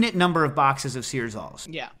a unit number of boxes of Searsalls.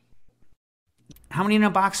 Yeah. How many in a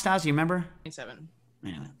box, Stas? Do you remember? 27.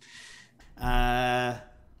 Anyway.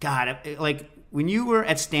 God, like, when you were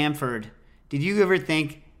at Stanford, did you ever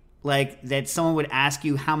think, like, that someone would ask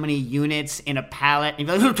you how many units in a pallet? And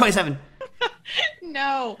you'd be like, 27.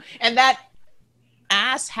 No. And that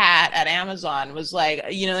ass hat at Amazon was like,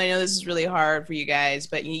 I know this is really hard for you guys,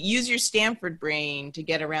 but you use your Stanford brain to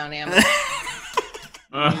get around Amazon.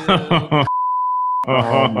 Oh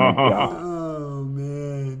my God. Oh,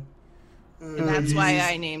 man. And that's why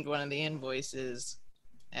I named one of the invoices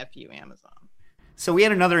F you, Amazon. So we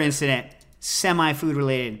had another incident, semi-food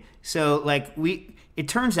related. So, like, it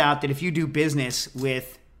turns out that if you do business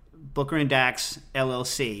with Booker and Dax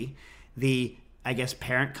LLC, the, I guess,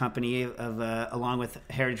 parent company of, along with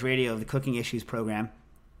Heritage Radio, the Cooking Issues program,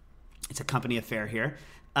 it's a company affair here.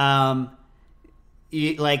 Odds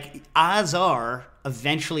are,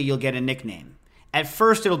 eventually you'll get a nickname. At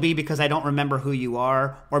first, it'll be because I don't remember who you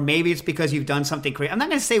are, or maybe it's because you've done something crazy. I'm not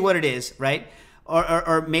going to say what it is, right?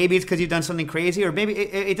 Or maybe it's because you've done something crazy, or maybe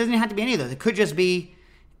it doesn't have to be any of those. It could just be,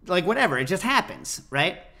 like, whatever. It just happens,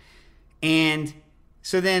 right? And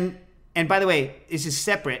so then, and by the way, this is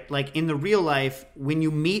separate. Like, in the real life, when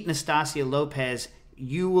you meet Nastasia Lopez,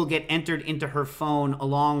 you will get entered into her phone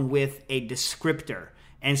along with a descriptor.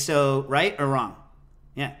 And so, right or wrong?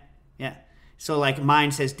 Yeah. So, like,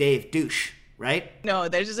 mine says Dave, douche, right? No,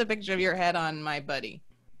 there's just a picture of your head on My Buddy.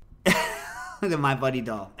 Look at My Buddy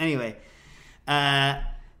doll. Anyway,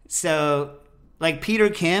 so, like,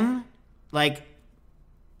 Peter Kim, like,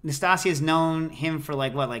 Nastasia's known him for,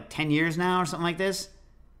 like 10 years now or something like this?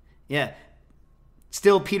 Yeah.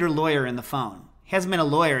 Still Peter Lawyer in the phone. He hasn't been a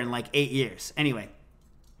lawyer in, like, 8 years. Anyway.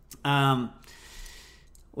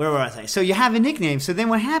 Where was I? So you have a nickname. So then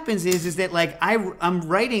what happens is that, like, I'm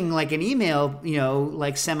writing, like, an email,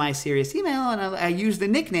 like, semi-serious email, and I use the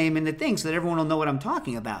nickname in the thing so that everyone will know what I'm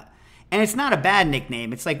talking about. And it's not a bad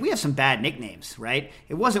nickname. It's like, we have some bad nicknames, right?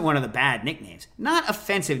 It wasn't one of the bad nicknames. Not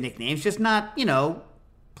offensive nicknames, just not,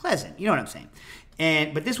 pleasant. You know what I'm saying?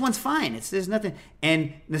 But this one's fine. There's nothing.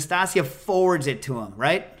 And Nastasia forwards it to him,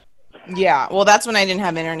 right? Yeah, well, that's when I didn't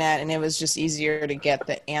have internet, and it was just easier to get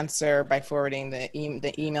the answer by forwarding the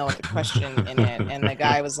email with the question in it. And the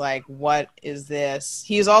guy was like, "What is this?"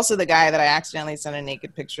 He's also the guy that I accidentally sent a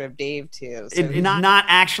naked picture of Dave to. So it's not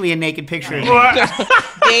actually a naked picture of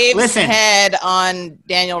Dave's head on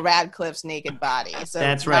Daniel Radcliffe's naked body. So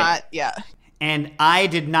that's right. Yeah. And I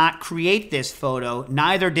did not create this photo.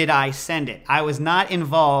 Neither did I send it. I was not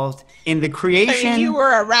involved in the creation. I mean, you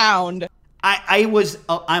were around.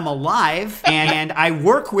 I'm alive, and I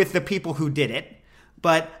work with the people who did it,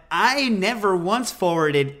 but I never once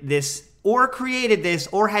forwarded this or created this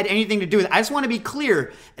or had anything to do with it. I just want to be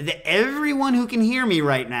clear that everyone who can hear me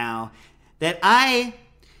right now, that I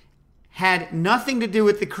had nothing to do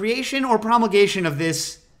with the creation or promulgation of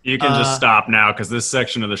this. You can just stop now because this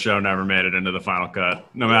section of the show never made it into the final cut.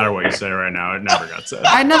 No matter what you say right now, it never got said.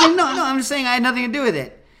 I had nothing. No, I'm just saying I had nothing to do with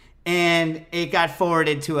it, and it got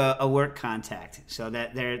forwarded to a work contact. So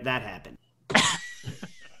that happened.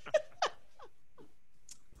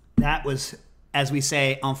 That was, as we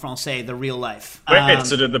say en français, the real life. Wait,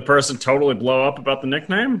 so did the person totally blow up about the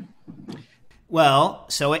nickname? Well,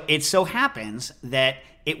 so it so happens that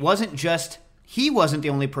it wasn't just, he wasn't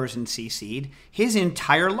the only person CC'd. His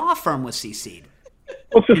entire law firm was CC'd.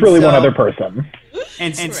 Well, it's just really one other person.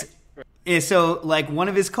 And so, like, one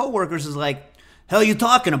of his coworkers was like, hell you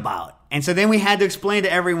talking about? And so then we had to explain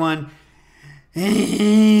to everyone,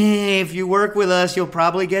 if you work with us, you'll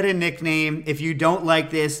probably get a nickname. If you don't like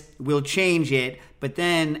this, we'll change it. But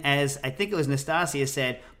then, as I think it was Nastasia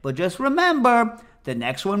said, but just remember, the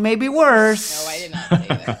next one may be worse. No, I did not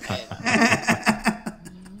say that.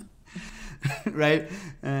 Right?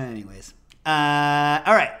 Anyways. All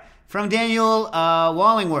right. From Daniel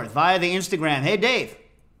Wallingworth via the Instagram. Hey, Dave.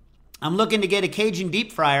 I'm looking to get a Cajun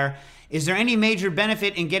deep fryer. Is there any major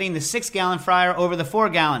benefit in getting the 6-gallon fryer over the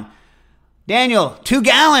 4-gallon? Daniel, 2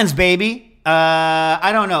 gallons, baby. I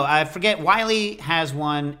don't know. I forget. Wiley has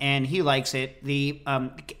one, and he likes it.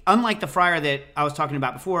 Unlike the fryer that I was talking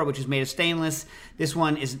about before, which is made of stainless, this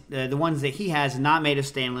one is the ones that he has not made of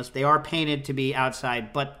stainless. They are painted to be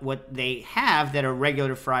outside, but what they have that a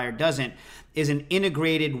regular fryer doesn't is an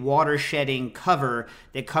integrated water shedding cover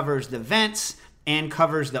that covers the vents and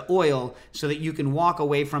covers the oil so that you can walk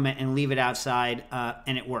away from it and leave it outside,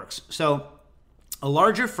 and it works. So a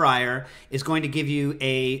larger fryer is going to give you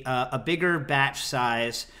a bigger batch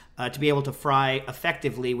size to be able to fry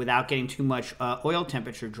effectively without getting too much oil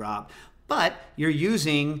temperature drop. But you're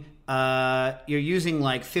using like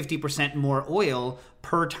 50% more oil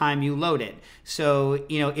per time you load it. So,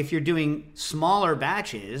 if you're doing smaller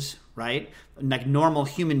batches, right, like normal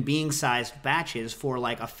human being sized batches for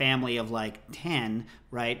like a family of like 10,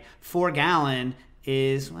 right, 4-gallon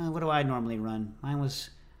is, well, what do I normally run? Mine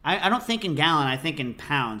was, I don't think in gallon, I think in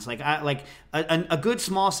pounds. Like a good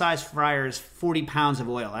small size fryer is 40 pounds of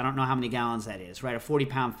oil. I don't know how many gallons that is, right? A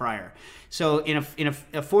 40-pound fryer. So in a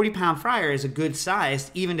 40-pound fryer is a good size,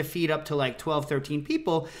 even to feed up to like 12, 13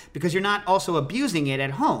 people, because you're not also abusing it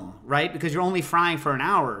at home, right? Because you're only frying for an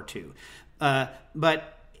hour or two.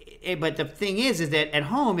 But the thing is that at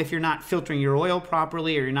home, if you're not filtering your oil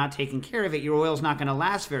properly or you're not taking care of it, your oil's not going to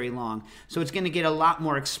last very long. So it's going to get a lot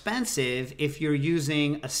more expensive if you're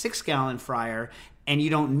using a 6-gallon fryer and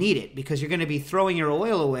you don't need it, because you're going to be throwing your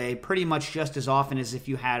oil away pretty much just as often as if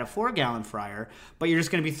you had a 4-gallon fryer, but you're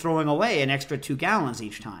just going to be throwing away an extra 2 gallons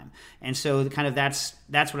each time. And so kind of that's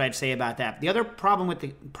what I'd say about that. The other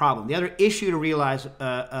the other issue to realize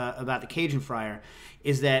about the Cajun fryer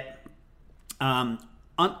is that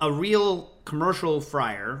a real commercial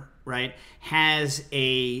fryer, right, has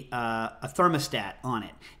a thermostat on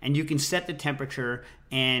it, and you can set the temperature,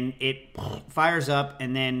 and it fires up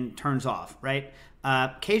and then turns off, right?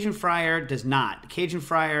 Cajun fryer does not. Cajun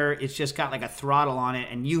fryer, it's just got like a throttle on it,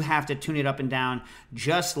 and you have to tune it up and down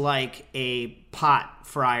just like a pot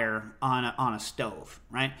fryer on a stove,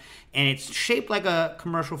 right? And it's shaped like a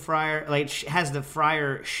commercial fryer, like it has the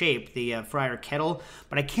fryer shape, the fryer kettle,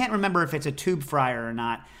 but I can't remember if it's a tube fryer or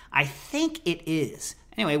not. I think it is.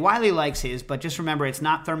 Anyway, Wiley likes his, but just remember it's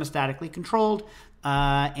not thermostatically controlled,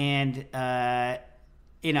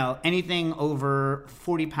 anything over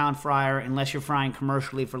 40-pound fryer, unless you're frying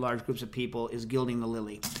commercially for large groups of people, is gilding the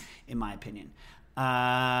lily, in my opinion.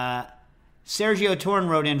 Sergio Torn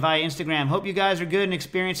wrote in via Instagram, hope you guys are good and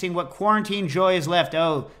experiencing what quarantine joy is left.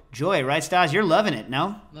 Oh, joy, right, Stas? You're loving it,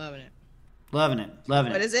 no? Loving it. Loving it.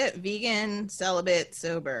 What is it? Vegan, celibate,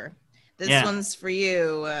 sober. This one's for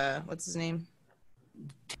you. What's his name?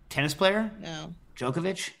 Tennis player? No.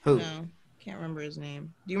 Djokovic? Who? No. Can't remember his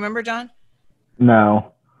name. Do you remember, John?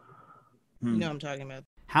 No. You know what I'm talking about.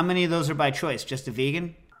 How many of those are by choice? Just a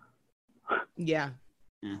vegan? Yeah.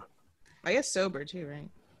 I guess sober too, right?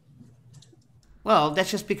 Well, that's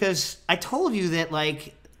just because I told you that,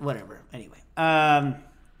 like, whatever. Anyway.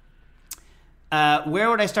 Where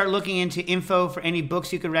would I start looking into info for any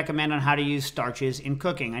books you could recommend on how to use starches in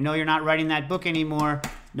cooking? I know you're not writing that book anymore.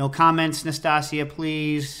 No comments, Nastasia,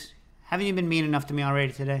 please. Haven't you been mean enough to me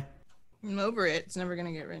already today? I'm over it. It's never going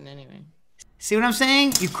to get written anyway. See what I'm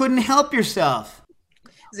saying? You couldn't help yourself.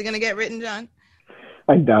 Is it going to get written, John?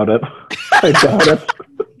 I doubt it. I doubt it.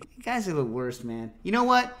 guys are the worst, man. You know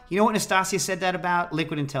what? You know what Nastasia said that about?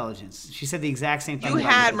 Liquid intelligence. She said the exact same thing. You about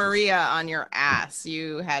had religion. Maria on your ass.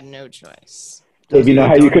 You had no choice. Dave, you know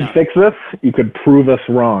how you don't could know. fix this? You could prove us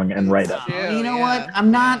wrong and write it. Oh, you know Yeah, what?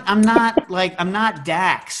 I'm not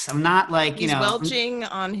Dax. I'm not like, He's welching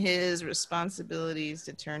on his responsibilities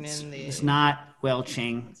to turn in the. It's not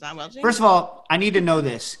welching. It's not welching. First of all, I need to know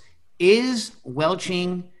this. Is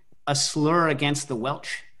welching a slur against the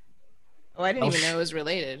Welsh? Oh, I didn't even Welsh. know it was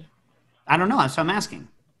related. I don't know. That's what I'm asking.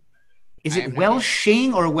 Is I it have no idea.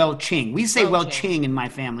 Welshing or Welching? We say Welching. Welching in my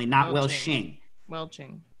family, not Welching.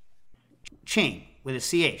 Welshing. Welching. Ching with a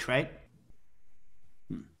CH, right?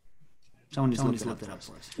 Someone just looked it up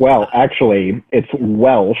for us. Well, actually, it's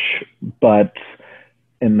Welsh, but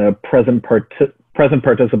in the present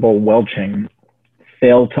participle welching,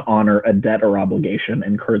 fail to honor a debt or obligation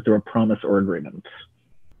incurred through a promise or agreement.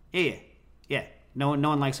 Yeah. No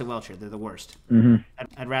one likes a Welcher. They're the worst. Mm-hmm.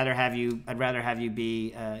 I'd rather have you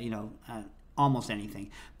be, almost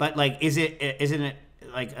anything. But like, isn't it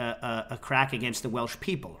like a crack against the Welsh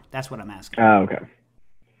people? That's what I'm asking. Oh, okay.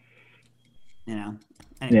 Anyway,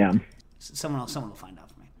 Yeah. Someone will find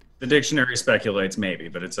out for me. The dictionary speculates maybe,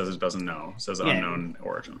 but it says it doesn't know. It says unknown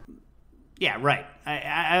origin. Yeah, right.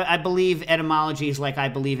 I believe etymology is like I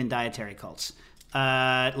believe in dietary cults.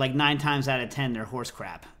 Like 9 times out of 10, they're horse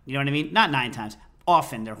crap. You know what I mean? Not 9 times.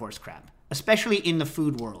 Often they're horse crap, especially in the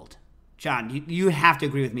food world. John, you have to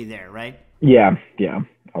agree with me there, right? Yeah,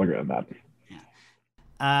 I'll agree with that.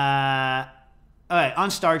 All right,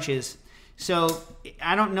 on starches. So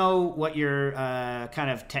I don't know what your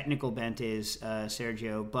kind of technical bent is,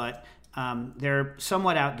 Sergio, but they're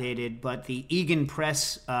somewhat outdated. But the Egan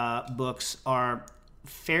Press books are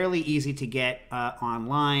fairly easy to get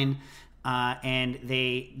online, and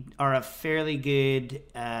they are a fairly good,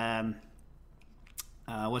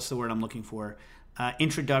 what's the word I'm looking for?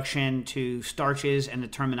 Introduction to starches and the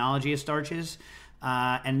terminology of starches.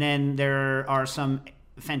 And then there are some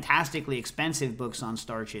fantastically expensive books on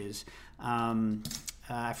starches.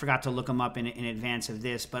 I forgot to look them up in advance of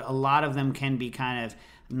this, but a lot of them can be kind of,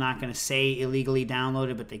 I'm not going to say illegally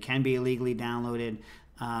downloaded, but they can be illegally downloaded.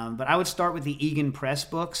 But I would start with the Egan Press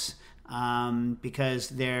books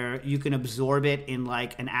because you can absorb it in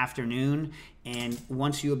like an afternoon. And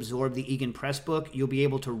once you absorb the Egan Press book, you'll be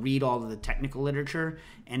able to read all of the technical literature.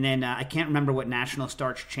 And then I can't remember what National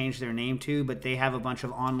Starch changed their name to, but they have a bunch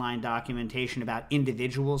of online documentation about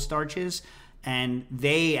individual starches. And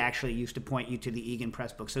they actually used to point you to the Egan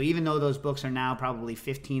Press book. So even though those books are now probably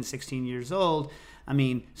 15, 16 years old, I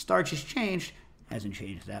mean, starch has changed. Hasn't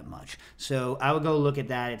changed that much. So I would go look at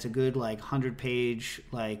that. It's a good 100-page,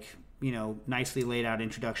 nicely laid out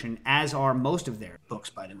introduction, as are most of their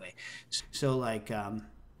books, by the way. So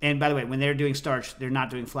and by the way, when they're doing starch, they're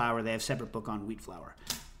not doing flour. They have a separate book on wheat flour.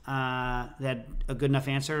 That a good enough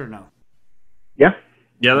answer or no? Yeah,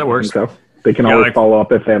 that works. I think so. They can always follow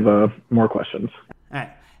up if they have more questions. All right.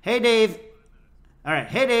 Hey, Dave. All right.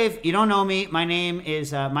 Hey, Dave. You don't know me. My name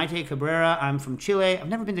is Maite Cabrera. I'm from Chile. I've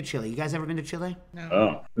never been to Chile. You guys ever been to Chile? No.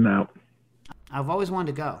 Oh. No. I've always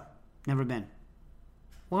wanted to go. Never been.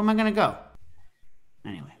 Where am I going to go?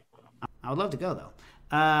 Anyway, I would love to go, though.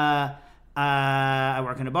 I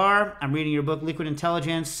work in a bar. I'm reading your book, Liquid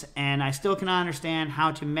Intelligence, and I still cannot understand how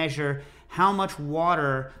to measure how much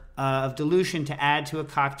water of dilution to add to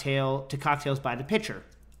cocktails by the pitcher.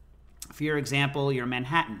 For your example, your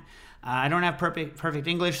Manhattan. I don't have perfect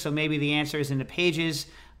English, so maybe the answer is in the pages,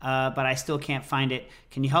 but I still can't find it.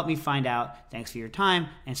 Can you help me find out? Thanks for your time,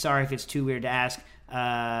 and sorry if it's too weird to ask.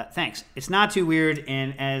 Thanks. It's not too weird,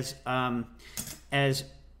 and as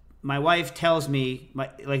my wife tells me,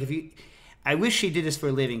 I wish she did this for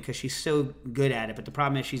a living because she's so good at it, but the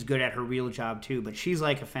problem is she's good at her real job too, but she's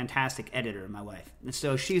like a fantastic editor, my wife. And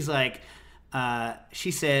so she's like, she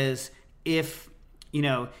says, if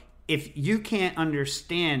you can't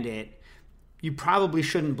understand it, you probably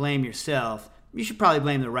shouldn't blame yourself. You should probably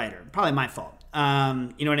blame the writer. Probably my fault.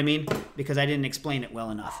 You know what I mean? Because I didn't explain it well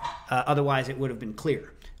enough. Otherwise, it would have been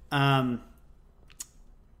clear. And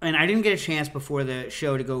I didn't get a chance before the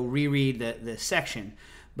show to go reread the section.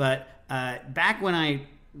 But back when I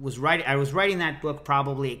was writing that book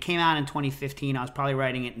probably, it came out in 2015. I was probably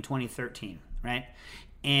writing it in 2013, right?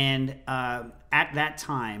 And at that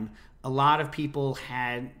time, a lot of people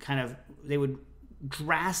had they would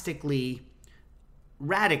radically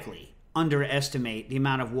underestimate the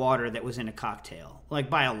amount of water that was in a cocktail, like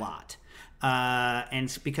by a lot. And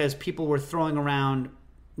it's because people were throwing around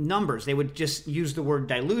numbers. They would just use the word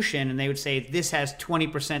dilution and they would say, this has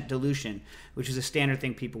 20% dilution, which is a standard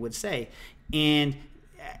thing people would say. And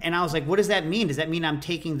and I was like, what does that mean? Does that mean I'm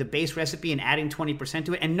taking the base recipe and adding 20%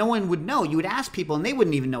 to it? And no one would know. You would ask people and they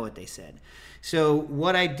wouldn't even know what they said. So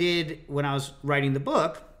what I did when I was writing the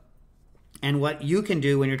book, and what you can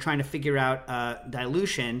do when you're trying to figure out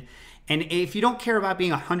dilution, and if you don't care about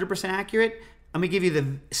being 100% accurate, I'm going to give you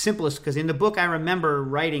the simplest, because in the book I remember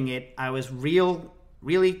writing it, I was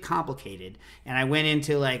really complicated, and I went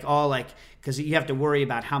into because you have to worry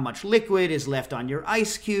about how much liquid is left on your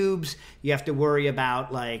ice cubes, you have to worry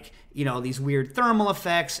about these weird thermal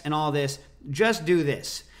effects and all this. Just do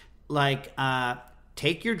this,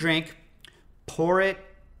 take your drink, pour it,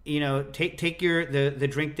 take the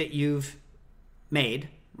drink that you've made,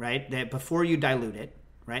 right, that before you dilute it,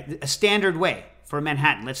 right, a standard way for a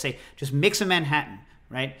Manhattan, let's say just mix a Manhattan,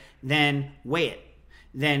 right, then weigh it,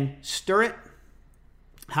 then stir it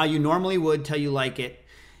how you normally would till you like it,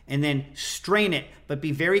 and then strain it, but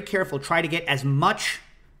be very careful. Try to get as much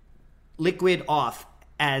liquid off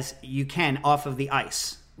as you can off of the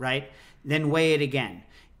ice, right? Then weigh it again.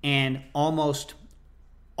 And almost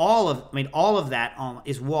all of that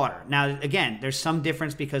is water. Now, again, there's some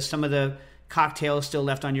difference because some of the cocktail is still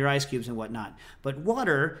left on your ice cubes and whatnot. But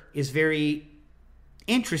water is very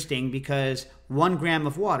interesting because 1 gram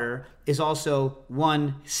of water is also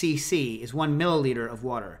 1 cc, is 1 milliliter of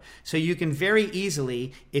water. So you can very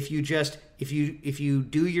easily, if you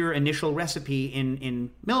do your initial recipe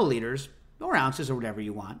in milliliters or ounces or whatever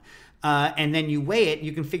you want, and then you weigh it,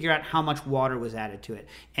 you can figure out how much water was added to it.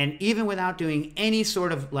 And even without doing any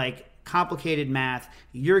sort of complicated math,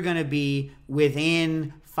 you're going to be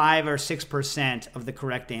within 5 or 6% of the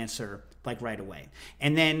correct answer right away.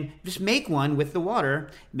 And then just make one with the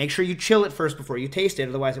water. Make sure you chill it first before you taste it,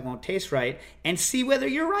 otherwise it won't taste right, and see whether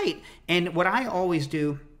you're right. And what I always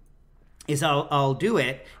do is I'll do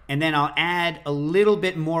it, and then I'll add a little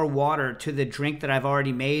bit more water to the drink that I've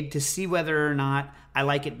already made to see whether or not I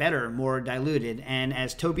like it better, more diluted. And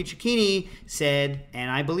as Toby Cicchini said,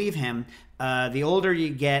 and I believe him, the older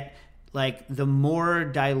you get, the more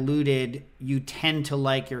diluted you tend to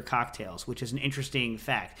like your cocktails, which is an interesting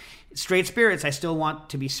fact. Straight spirits, I still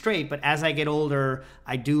want to be straight, but as I get older,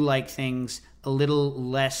 I do like things a little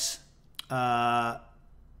less, a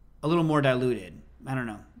little more diluted. I don't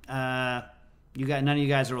know. None of you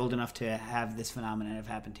guys are old enough to have this phenomenon have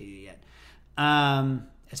happened to you yet,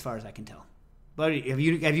 as far as I can tell. But have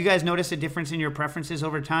you guys noticed a difference in your preferences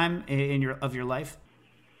over time in your life?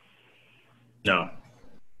 No.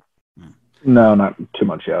 No, not too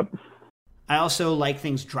much yet. I also like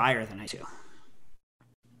things drier than I do.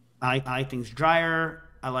 I like things drier.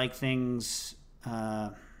 I like things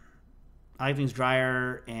drier,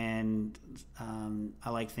 and I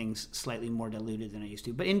like things slightly more diluted than I used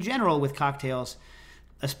to. But in general, with cocktails,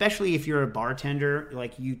 especially if you're a bartender,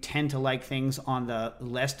 you tend to like things on the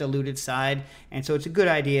less diluted side. And so it's a good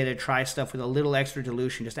idea to try stuff with a little extra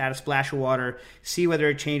dilution. Just add a splash of water, see whether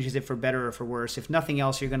it changes it for better or for worse. If nothing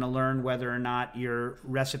else, you're going to learn whether or not your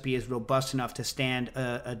recipe is robust enough to stand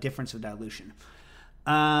a difference of dilution.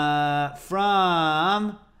 Oh,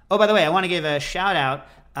 by the way, I want to give a shout out.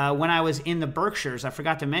 When I was in the Berkshires, I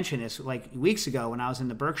forgot to mention this, weeks ago when I was in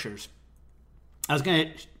the Berkshires, I was going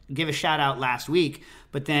to give a shout out last week,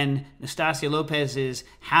 but then Nastasia Lopez's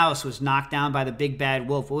house was knocked down by the big bad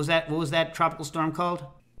wolf. What was that tropical storm called?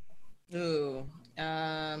 Ooh,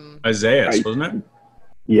 Isaiah, wasn't it?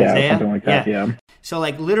 Yeah, Isaiah? something like that. Yeah. So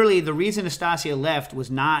literally the reason Nastasia left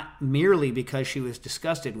was not merely because she was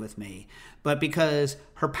disgusted with me, but because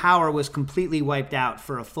her power was completely wiped out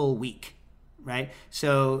for a full week, right?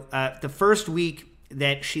 So the first week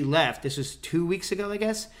that she left, this was 2 weeks ago, I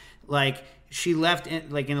guess, she left in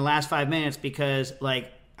the last 5 minutes because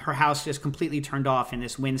her house just completely turned off in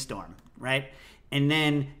this windstorm, right? And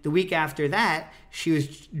then the week after that, she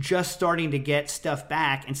was just starting to get stuff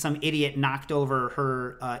back, and some idiot knocked over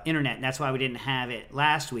her internet. And that's why we didn't have it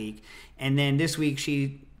last week. And then this week,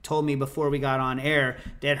 she told me before we got on air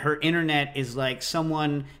that her internet is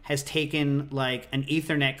someone has taken an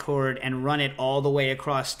Ethernet cord and run it all the way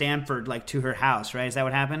across Stanford, to her house, right? Is that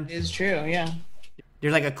what happened? it's true. Yeah.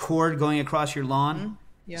 There's a cord going across your lawn. Mm-hmm.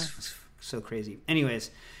 Yeah. It's so crazy. Anyways,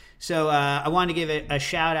 so I wanted to give a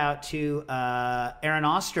shout out to Aaron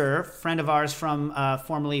Oster, friend of ours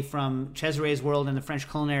formerly from Cesare's World and the French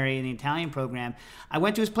Culinary and the Italian program. I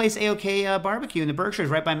went to his place, AOK Barbecue in the Berkshires,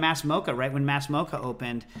 right by Mass Mocha, right when Mass Mocha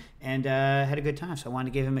opened, and had a good time. So I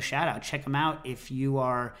wanted to give him a shout out. Check him out if you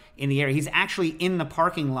are in the area. He's actually in the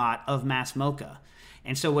parking lot of Mass Mocha.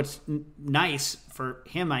 And so what's nice for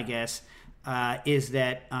him, I guess, is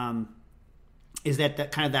that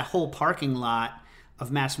that whole parking lot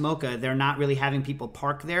of Mass Mocha, they're not really having people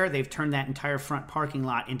park there. They've turned that entire front parking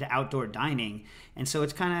lot into outdoor dining, and so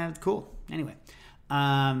it's kind of cool. Anyway,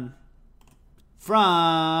 what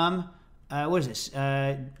is this?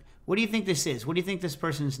 What do you think this is? What do you think this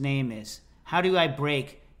person's name is? How do I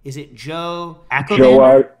break? Is it Joe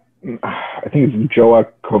Akovander? I think it's Joa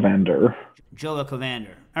Covander. Joa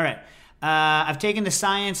Covander. All right. I've taken the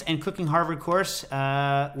Science and Cooking Harvard course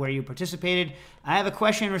where you participated. I have a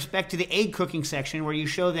question in respect to the egg cooking section where you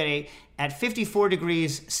show that at 54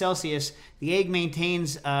 degrees Celsius, the egg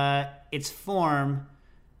maintains its form.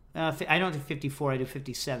 I don't do 54, I do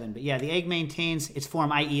 57. But yeah, the egg maintains its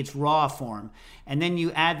form, i.e. its raw form. And then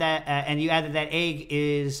you add that, that egg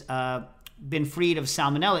is been freed of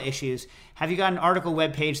salmonella issues. Have you got an article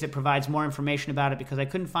webpage that provides more information about it? Because I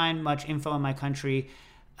couldn't find much info in my country.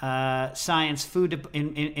 Science food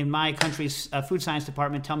in my country's food science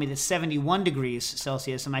department tell me that 71 degrees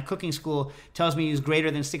Celsius, and my cooking school tells me to use greater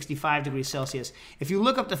than 65 degrees Celsius. If you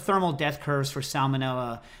look up the thermal death curves for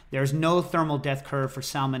salmonella, there's no thermal death curve for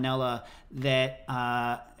salmonella that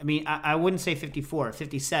I wouldn't say 54,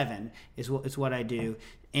 57 is what I do,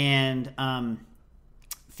 and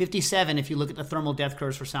 57, if you look at the thermal death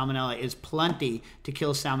curves for salmonella, is plenty to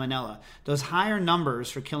kill salmonella. Those higher numbers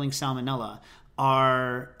for killing salmonella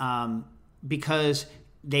are because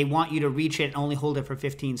they want you to reach it and only hold it for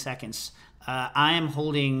 15 seconds. I am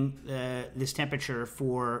holding this temperature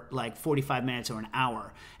for like 45 minutes or an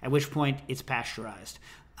hour, at which point it's pasteurized.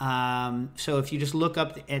 So if you just look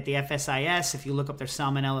up at the FSIS, if you look up their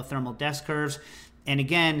salmonella thermal death curves, and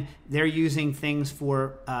again, they're using things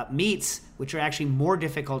for meats, which are actually more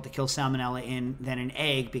difficult to kill salmonella in than an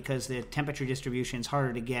egg because the temperature distribution is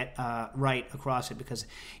harder to get right across it. Because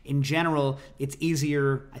in general, it's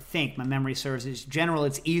easier, I think, my memory serves, in general,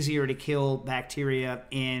 it's easier to kill bacteria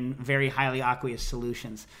in very highly aqueous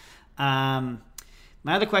solutions.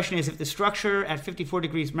 My other question is, if the structure at 54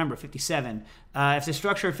 degrees, remember 57, if the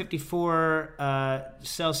structure at 54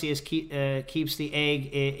 Celsius keeps the egg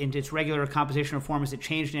into its regular composition or form, is it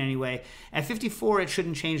changed in any way? At 54, it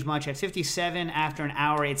shouldn't change much. At 57, after an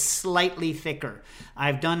hour, it's slightly thicker.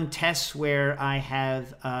 I've done tests where I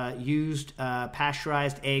have used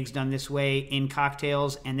pasteurized eggs done this way in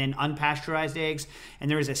cocktails and then unpasteurized eggs, and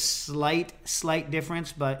there is a slight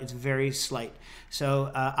difference, but it's very slight.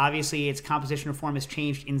 So obviously its composition or form has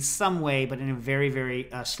changed in some way, but in a very, very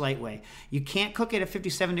slight way. You can't cook it at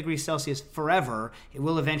 57 degrees Celsius forever. It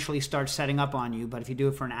will eventually start setting up on you, but if you do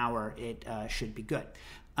it for an hour, it should be good.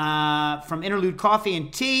 From Interlude Coffee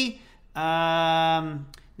and Tea,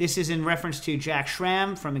 this is in reference to Jack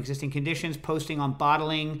Schramm from Existing Conditions posting on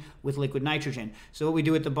bottling with liquid nitrogen. So what we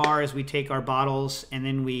do at the bar is we take our bottles and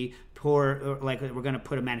then we pour, like we're going to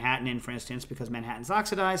put a Manhattan in, for instance, because Manhattan's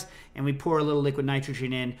oxidized, and we pour a little liquid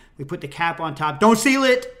nitrogen in. We put the cap on top. Don't seal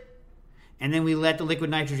it! And then we let the liquid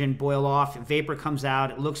nitrogen boil off. Vapor comes out.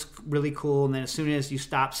 It looks really cool. And then as soon as you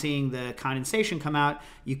stop seeing the condensation come out,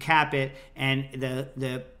 you cap it, and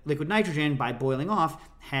the liquid nitrogen, by boiling off,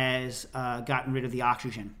 has gotten rid of the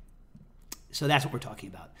oxygen. So that's what we're talking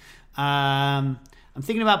about. I'm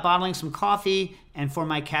thinking about bottling some coffee and for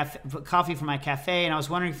my coffee for my cafe, and I was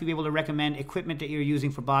wondering if you'd be able to recommend equipment that you're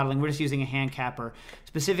using for bottling. We're just using a hand capper.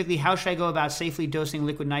 Specifically, how should I go about safely dosing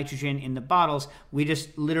liquid nitrogen in the bottles? We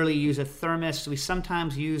just literally use a thermos. We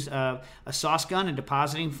sometimes use a sauce gun, a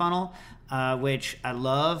depositing funnel, which I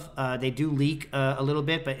love. They do leak a little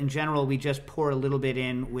bit, but in general, we just pour a little bit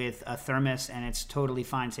in with a thermos, and it's totally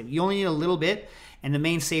fine. So you only need a little bit. And the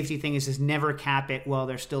main safety thing is never cap it while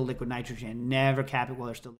there's still liquid nitrogen. Never cap it while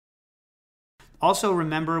there's still. Also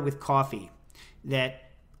remember with coffee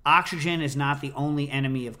that oxygen is not the only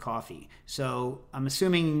enemy of coffee. So I'm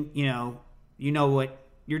assuming you know what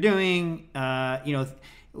you're doing.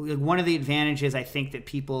 One of the advantages I think that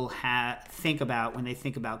people think about when they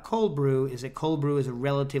think about cold brew is that cold brew is a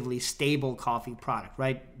relatively stable coffee product,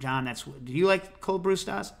 right? John, do you like cold brew,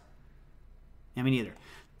 Stas? I mean, neither.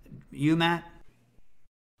 You, Matt?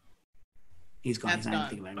 He's gone. He's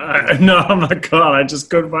not thinking about it. No, I'm not gone. I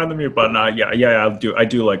just couldn't find the mute button. Yeah, I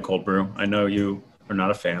do like cold brew. I know you are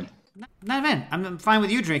not a fan. Not a fan. I'm fine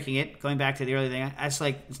with you drinking it. Going back to the earlier thing,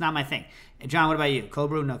 it's not my thing. John, what about you?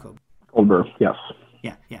 Cold brew, no cold brew? Cold brew, yes.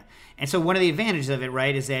 Yeah. And so one of the advantages of it,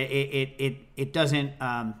 right, is that it doesn't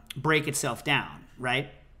break itself down,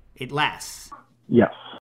 right? It lasts. Yes.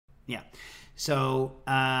 Yeah. So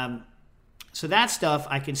that stuff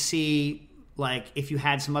I can see. Like if you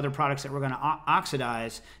had some other products that were going to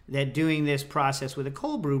oxidize, that doing this process with a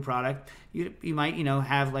cold brew product, you might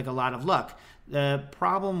have like a lot of luck. The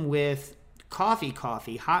problem with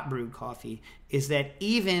coffee, hot brewed coffee, is that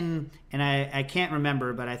even, and I can't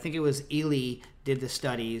remember, but I think it was Ely did the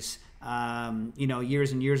studies,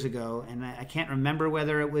 years and years ago, and I can't remember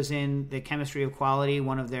whether it was in the Chemistry of Quality,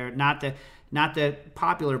 one of their, not the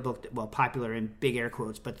popular book, well, popular in big air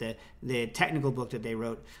quotes, but the technical book that they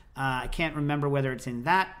wrote. I can't remember whether it's in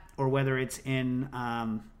that or whether it's in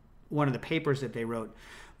one of the papers that they wrote,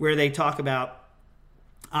 where they talk about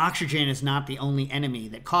oxygen is not the only enemy,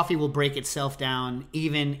 that coffee will break itself down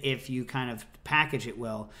even if you kind of package it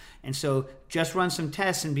well. And so just run some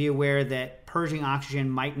tests and be aware that purging oxygen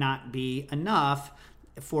might not be enough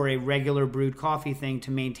for a regular brewed coffee thing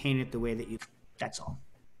to maintain it the way that you. That's all.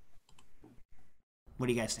 What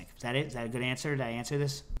do you guys think? Is that it? Is that a good answer? Did I answer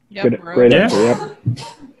this? Yep, Great answer, yep.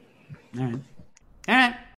 All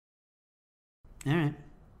right.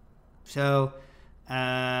 So,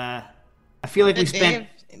 I feel like we spent.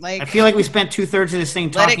 I feel like we spent 2/3 of this thing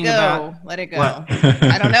talking about. Let it go. What?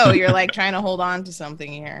 I don't know. You're like trying to hold on to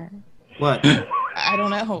something here. What? I don't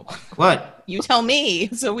know. What? You tell me.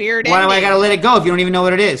 It's a weird Why do I ending. gotta let it go if you don't even know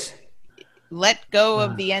what it is? Let go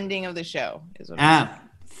of the ending of the show. Is what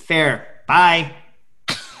Fair. Bye.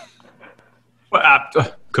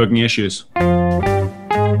 Cooking Issues.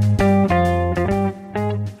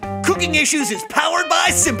 Cooking Issues is powered by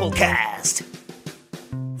Simplecast.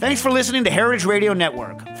 Thanks for listening to Heritage Radio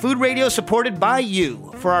Network, food radio supported by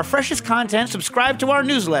you. For our freshest content, subscribe to our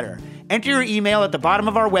newsletter. Enter your email at the bottom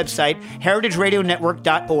of our website,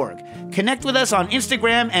 heritageradionetwork.org. Connect with us on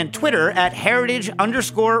Instagram and Twitter at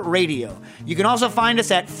heritage_radio. You can also find us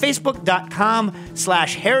at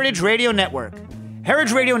facebook.com/Heritage Radio Network.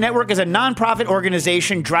 Heritage Radio Network is a nonprofit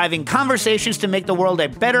organization driving conversations to make the world a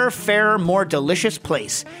better, fairer, more delicious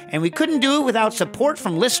place. And we couldn't do it without support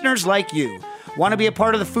from listeners like you. Want to be a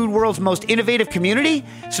part of the food world's most innovative community?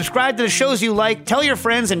 Subscribe to the shows you like, tell your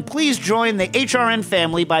friends, and please join the HRN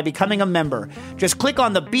family by becoming a member. Just click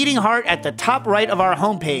on the beating heart at the top right of our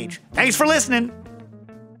homepage. Thanks for listening.